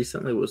covered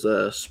recently was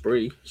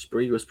Spree.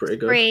 Spree was pretty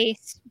good.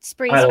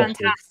 Spree's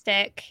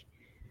fantastic.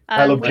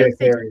 I love Jay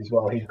Carey as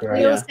well. He's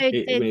great.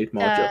 We need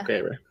more Jay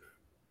Carey.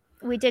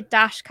 We did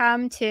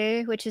Dashcam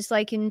too, which is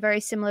like in very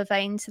similar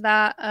vein to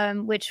that,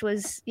 which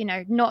was,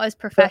 not as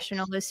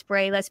professional as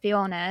Spree, let's be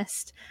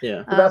honest.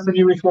 Yeah. But that's the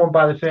newest one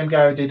by the same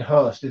guy who did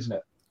Host, isn't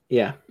it?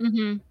 Yeah.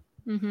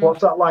 Mm-hmm. Mm-hmm.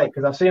 What's that like?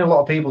 Because I've seen a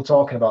lot of people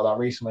talking about that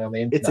recently on the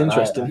internet. It's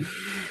interesting.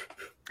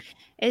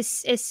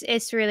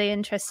 It's really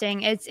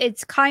interesting.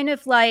 It's kind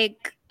of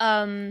like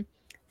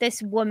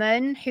this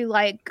woman who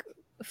like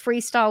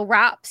freestyle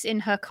raps in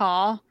her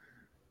car,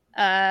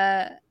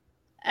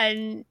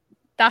 and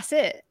that's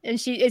it.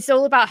 And it's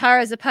all about her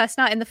as a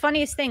personality. And the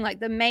funniest thing, like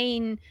the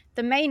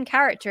main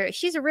character,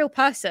 she's a real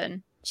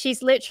person.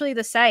 She's literally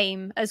the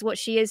same as what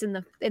she is in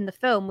the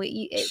film.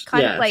 It's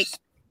kind of like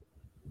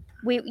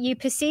you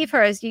perceive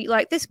her as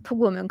like, this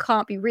woman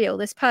can't be real.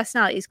 This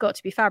personality has got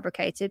to be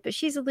fabricated, but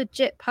she's a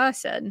legit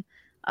person.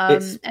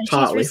 It's and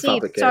partly she's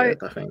received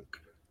fabricated, I think.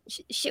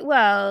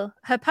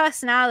 Her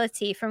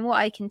personality, from what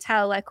I can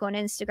tell, like on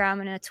Instagram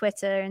and her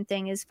Twitter and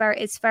thing, it's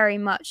very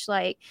much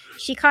like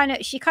she kind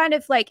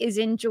of like is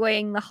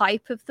enjoying the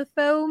hype of the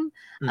film,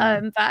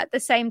 but at the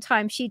same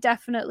time she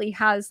definitely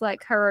has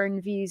like her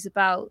own views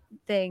about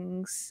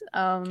things.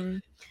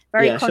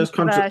 She has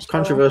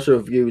controversial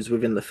views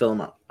within the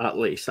film, at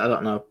least. I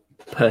don't know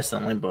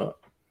personally, but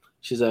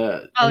she's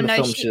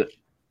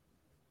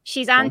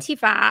she's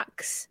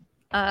anti-vax.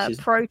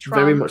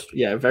 Pro-Trump.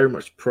 Very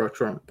much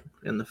pro-Trump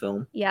in the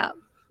film. Yeah.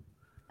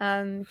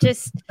 And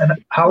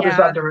how does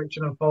that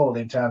direction unfold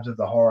in terms of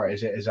the horror?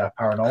 Is it a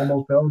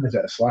paranormal film? Is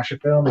it a slasher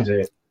film? Is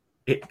it?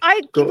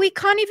 We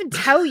can't even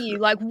tell you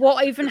like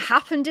what even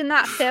happened in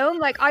that film.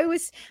 Like I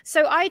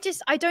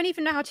don't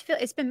even know how to feel.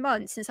 It's been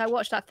months since I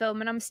watched that film,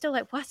 and I'm still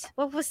like,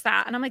 what was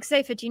that? And I'm like,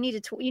 Zayford, you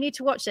need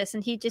to watch this.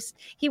 And he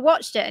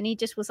watched it, and he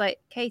just was like,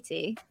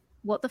 Katie,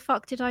 what the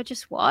fuck did I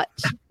just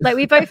watch? Like,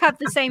 we both have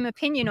the same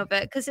opinion of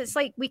it, because it's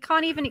like we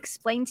can't even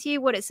explain to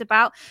you what it's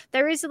about.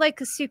 There is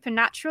like a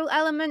supernatural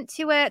element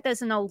to it.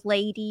 There's an old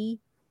lady.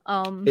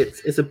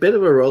 It's a bit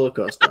of a roller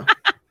coaster.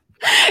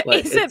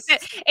 Like,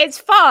 it's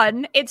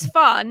fun. It's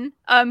fun.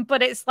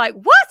 But it's like,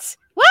 what?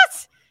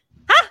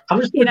 Huh? I'm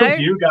just going to come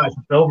to you guys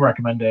for film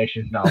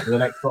recommendations now for the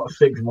next sort of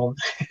 6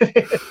 months.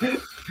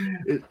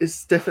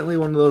 It's definitely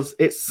one of those.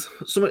 It's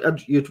something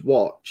you'd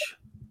watch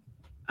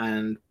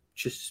and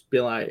just be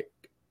like,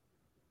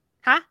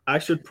 huh? I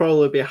should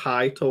probably be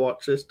high to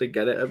watch this to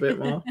get it a bit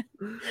more,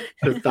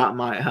 because that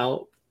might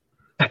help.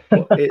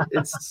 But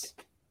it's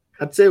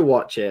I'd say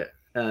watch it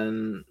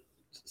and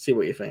see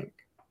what you think.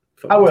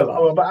 I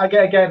will. But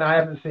again, I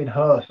haven't seen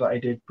Hearst that I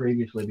did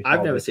previously.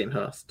 I've never seen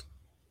Hearst.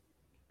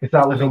 Because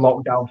that was a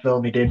lockdown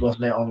film he did,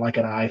 wasn't it, on like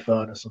an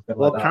iPhone or something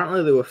like that? Well,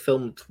 apparently they were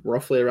filmed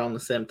roughly around the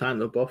same time.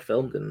 They were both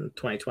filmed in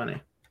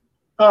 2020.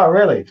 Oh,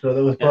 really? So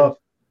there was both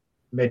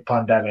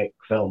mid-pandemic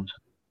films.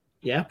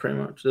 Yeah, pretty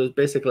much. It was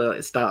basically like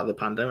the start of the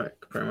pandemic,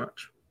 pretty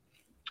much.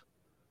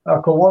 Oh,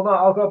 cool. Well, no,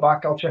 I'll go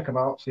back. I'll check them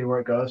out, see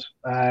where it goes.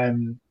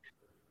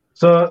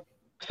 So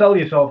sell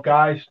yourself,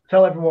 guys.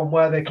 Tell everyone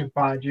where they can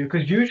find you,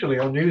 because usually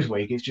on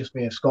Newsweek it's just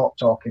me and Scott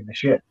talking the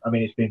shit. I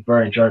mean, it's been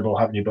very enjoyable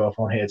having you both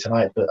on here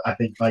tonight, but I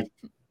think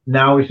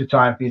now is the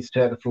time for you to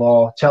take the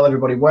floor. Tell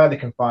everybody where they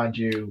can find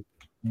you,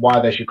 why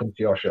they should come to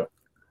your show.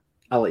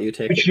 I'll let you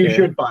take it. Which you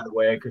should, by the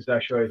way, because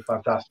that show is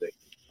fantastic.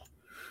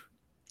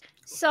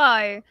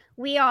 So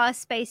we are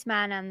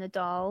Spaceman and the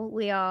Doll.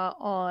 We are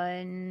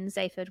on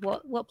Zaphod.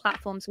 What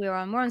platforms we're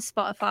on? We're on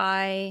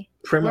Spotify.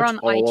 We're on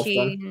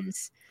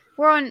iTunes.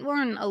 We're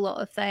on a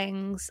lot of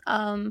things.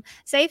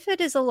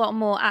 Zaphod is a lot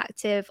more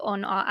active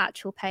on our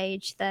actual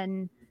page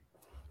than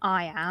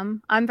I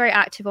am. I'm very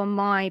active on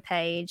my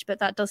page, but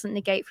that doesn't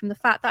negate from the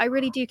fact that I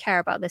really do care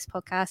about this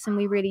podcast, and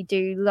we really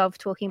do love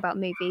talking about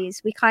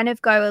movies. We kind of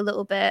go a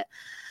little bit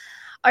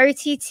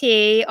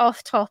OTT,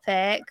 off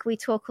topic. We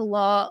talk a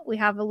lot. We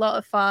have a lot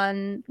of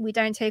fun. We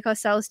don't take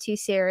ourselves too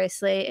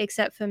seriously,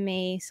 except for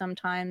me.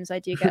 Sometimes I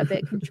do get a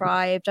bit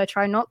contrived. I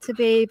try not to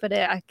be, but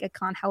I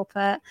can't help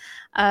it.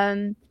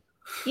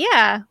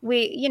 Yeah,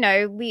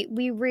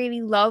 we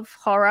really love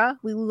horror.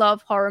 We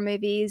love horror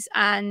movies,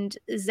 and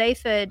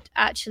Zaphod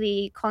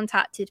actually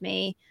contacted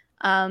me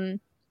in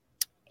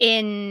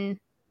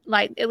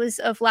it was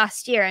of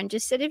last year, and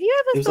just said, have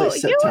you ever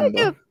thought you want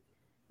to do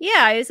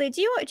I was like,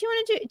 do you ever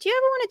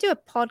want to do a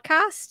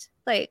podcast,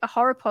 like a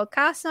horror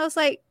podcast? And I was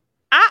like,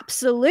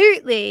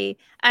 absolutely.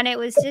 And it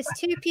was just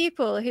two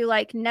people who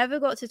never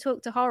got to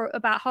talk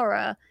about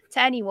horror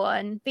to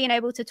anyone, being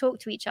able to talk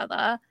to each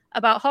other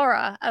about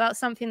horror, about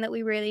something that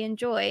we really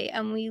enjoy,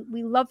 and we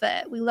love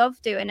it. We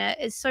love doing it.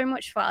 It's so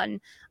much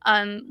fun.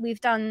 We've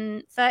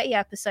done 30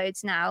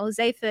 episodes now.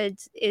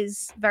 Zaphod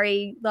is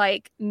very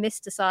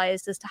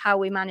mysticized as to how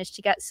we managed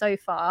to get so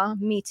far.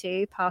 Me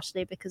too,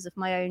 partially because of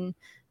my own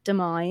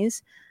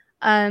demise.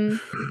 But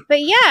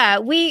yeah,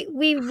 we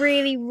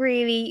really,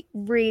 really,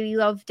 really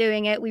love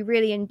doing it. We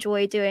really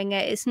enjoy doing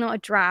it. It's not a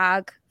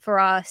drag for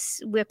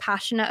us. We're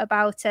passionate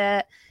about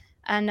it.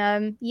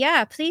 And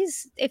yeah,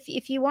 please,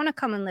 if you want to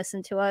come and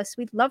listen to us,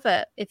 we'd love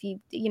it. If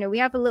we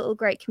have a little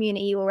great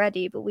community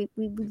already, but we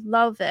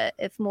love it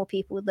if more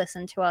people would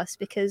listen to us,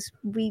 because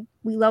we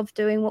love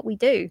doing what we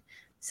do.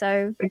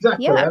 So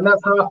exactly, yeah. And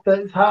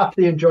that's half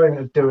the enjoyment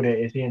of doing it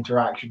is the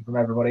interaction from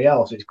everybody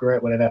else. It's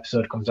great when an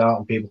episode comes out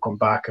and people come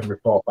back and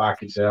report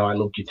back and say, "Oh, I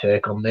loved your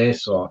take on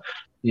this," or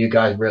 "You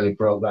guys really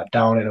broke that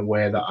down in a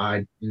way that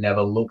I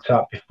never looked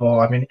at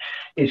before." I mean,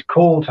 it's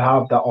cool to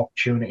have that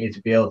opportunity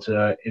to be able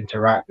to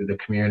interact with the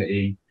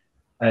community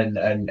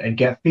and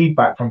get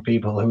feedback from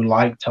people who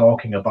like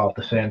talking about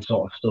the same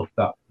sort of stuff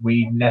that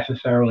we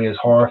necessarily as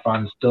horror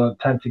fans don't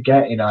tend to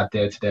get in our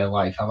day-to-day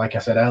life. And like I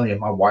said earlier,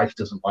 my wife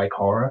doesn't like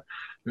horror.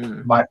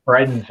 My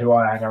friends who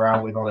I hang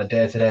around with on a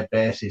day-to-day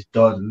basis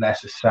don't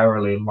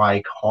necessarily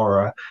like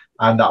horror.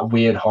 I'm that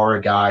weird horror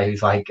guy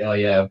who's like, "Oh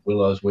yeah,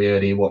 Willow's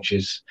weird. He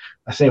watches."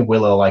 I say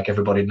Willow like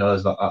everybody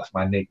knows that's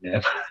my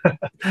nickname.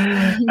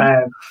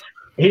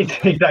 He's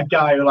that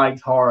guy who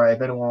likes horror.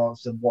 If anyone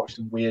wants to watch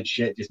some weird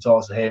shit, just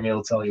talk to him.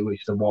 He'll tell you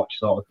which to watch,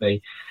 sort of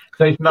thing.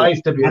 So it's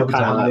nice to be able to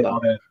have it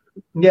on it.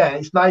 Yeah,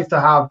 it's nice to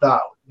have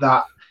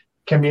that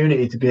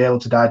community to be able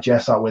to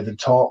digest that with and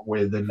talk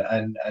with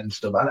and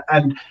stuff.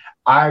 And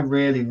I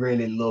really,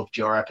 really loved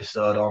your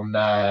episode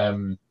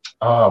on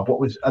what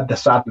was The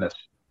Sadness.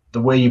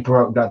 The way you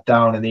broke that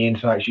down and the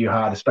insights you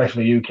had,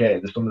 especially you,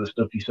 Kate, some of the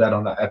stuff you said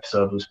on that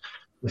episode was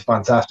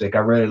fantastic. I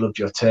really loved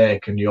your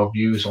take and your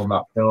views on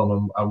that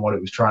film and what it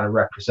was trying to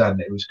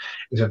represent. It was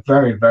a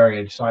very,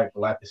 very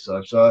insightful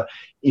episode. So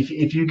if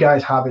you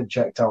guys haven't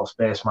checked out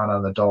Spaceman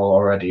and the Doll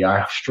already,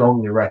 I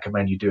strongly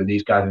recommend you do.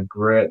 These guys are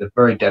great. They're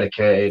very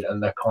dedicated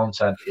and their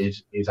content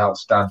is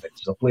outstanding.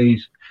 So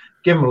please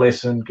give them a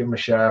listen, give them a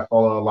share,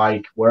 follow,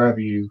 like, wherever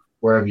you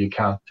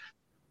can.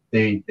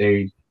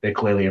 They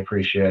clearly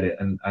appreciate it,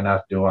 and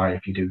as do I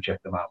if you do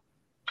check them out.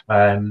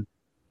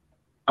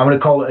 I'm going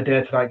to call it a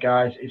day tonight,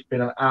 guys. It's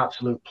been an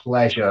absolute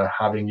pleasure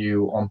having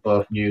you on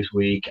both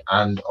Newsweek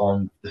and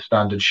on the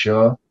Standard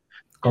Show.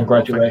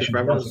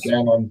 Congratulations once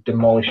again on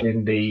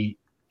demolishing the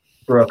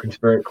Broken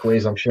Spirit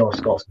quiz. I'm sure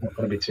Scott's not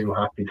going to be too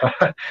happy.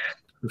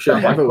 I'm sure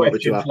Heather will be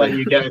too happy. Let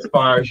you get as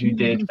far as you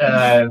did.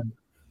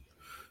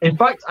 In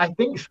fact, I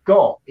think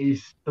Scott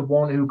is the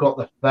one who got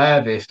the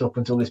furthest up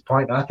until this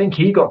point, and I think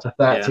he got to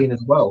 13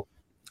 as well.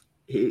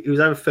 He was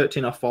over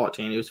 13 or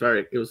 14. It was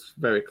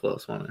very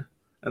close, wasn't it?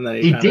 And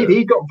then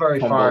he got very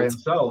far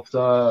himself.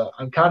 So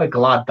I'm kind of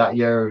glad that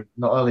you're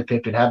not only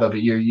pipping Heather,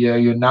 but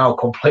you're now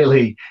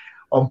completely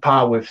on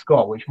par with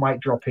Scott, which might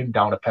drop him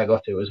down a peg or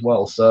two as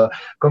well. So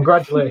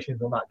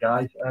congratulations on that,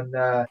 guys. And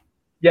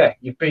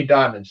you've been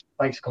diamonds.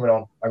 Thanks for coming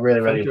on. I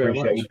really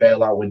appreciate you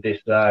bail out with this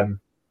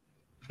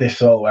this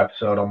solo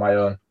episode on my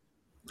own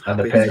and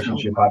the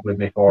patience you've had with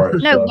me for it.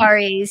 No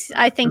worries.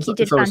 I think you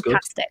did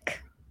fantastic. Good.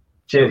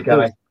 Cheers,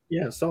 guys.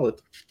 Yeah,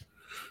 solid.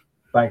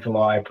 Thanks a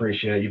lot. I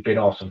appreciate it. You've been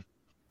awesome.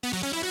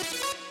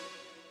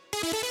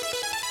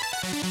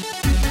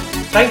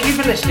 Thank you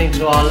for listening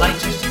to our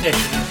latest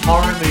edition of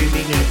Horror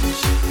Movie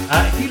News.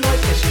 If you like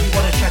this and you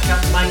want to check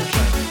out the main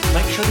show,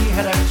 make sure you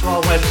head over to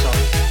our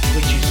website,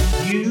 which is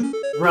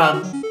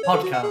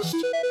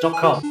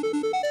yourunpodcast.com.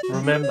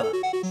 Remember,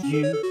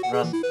 you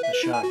run the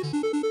show.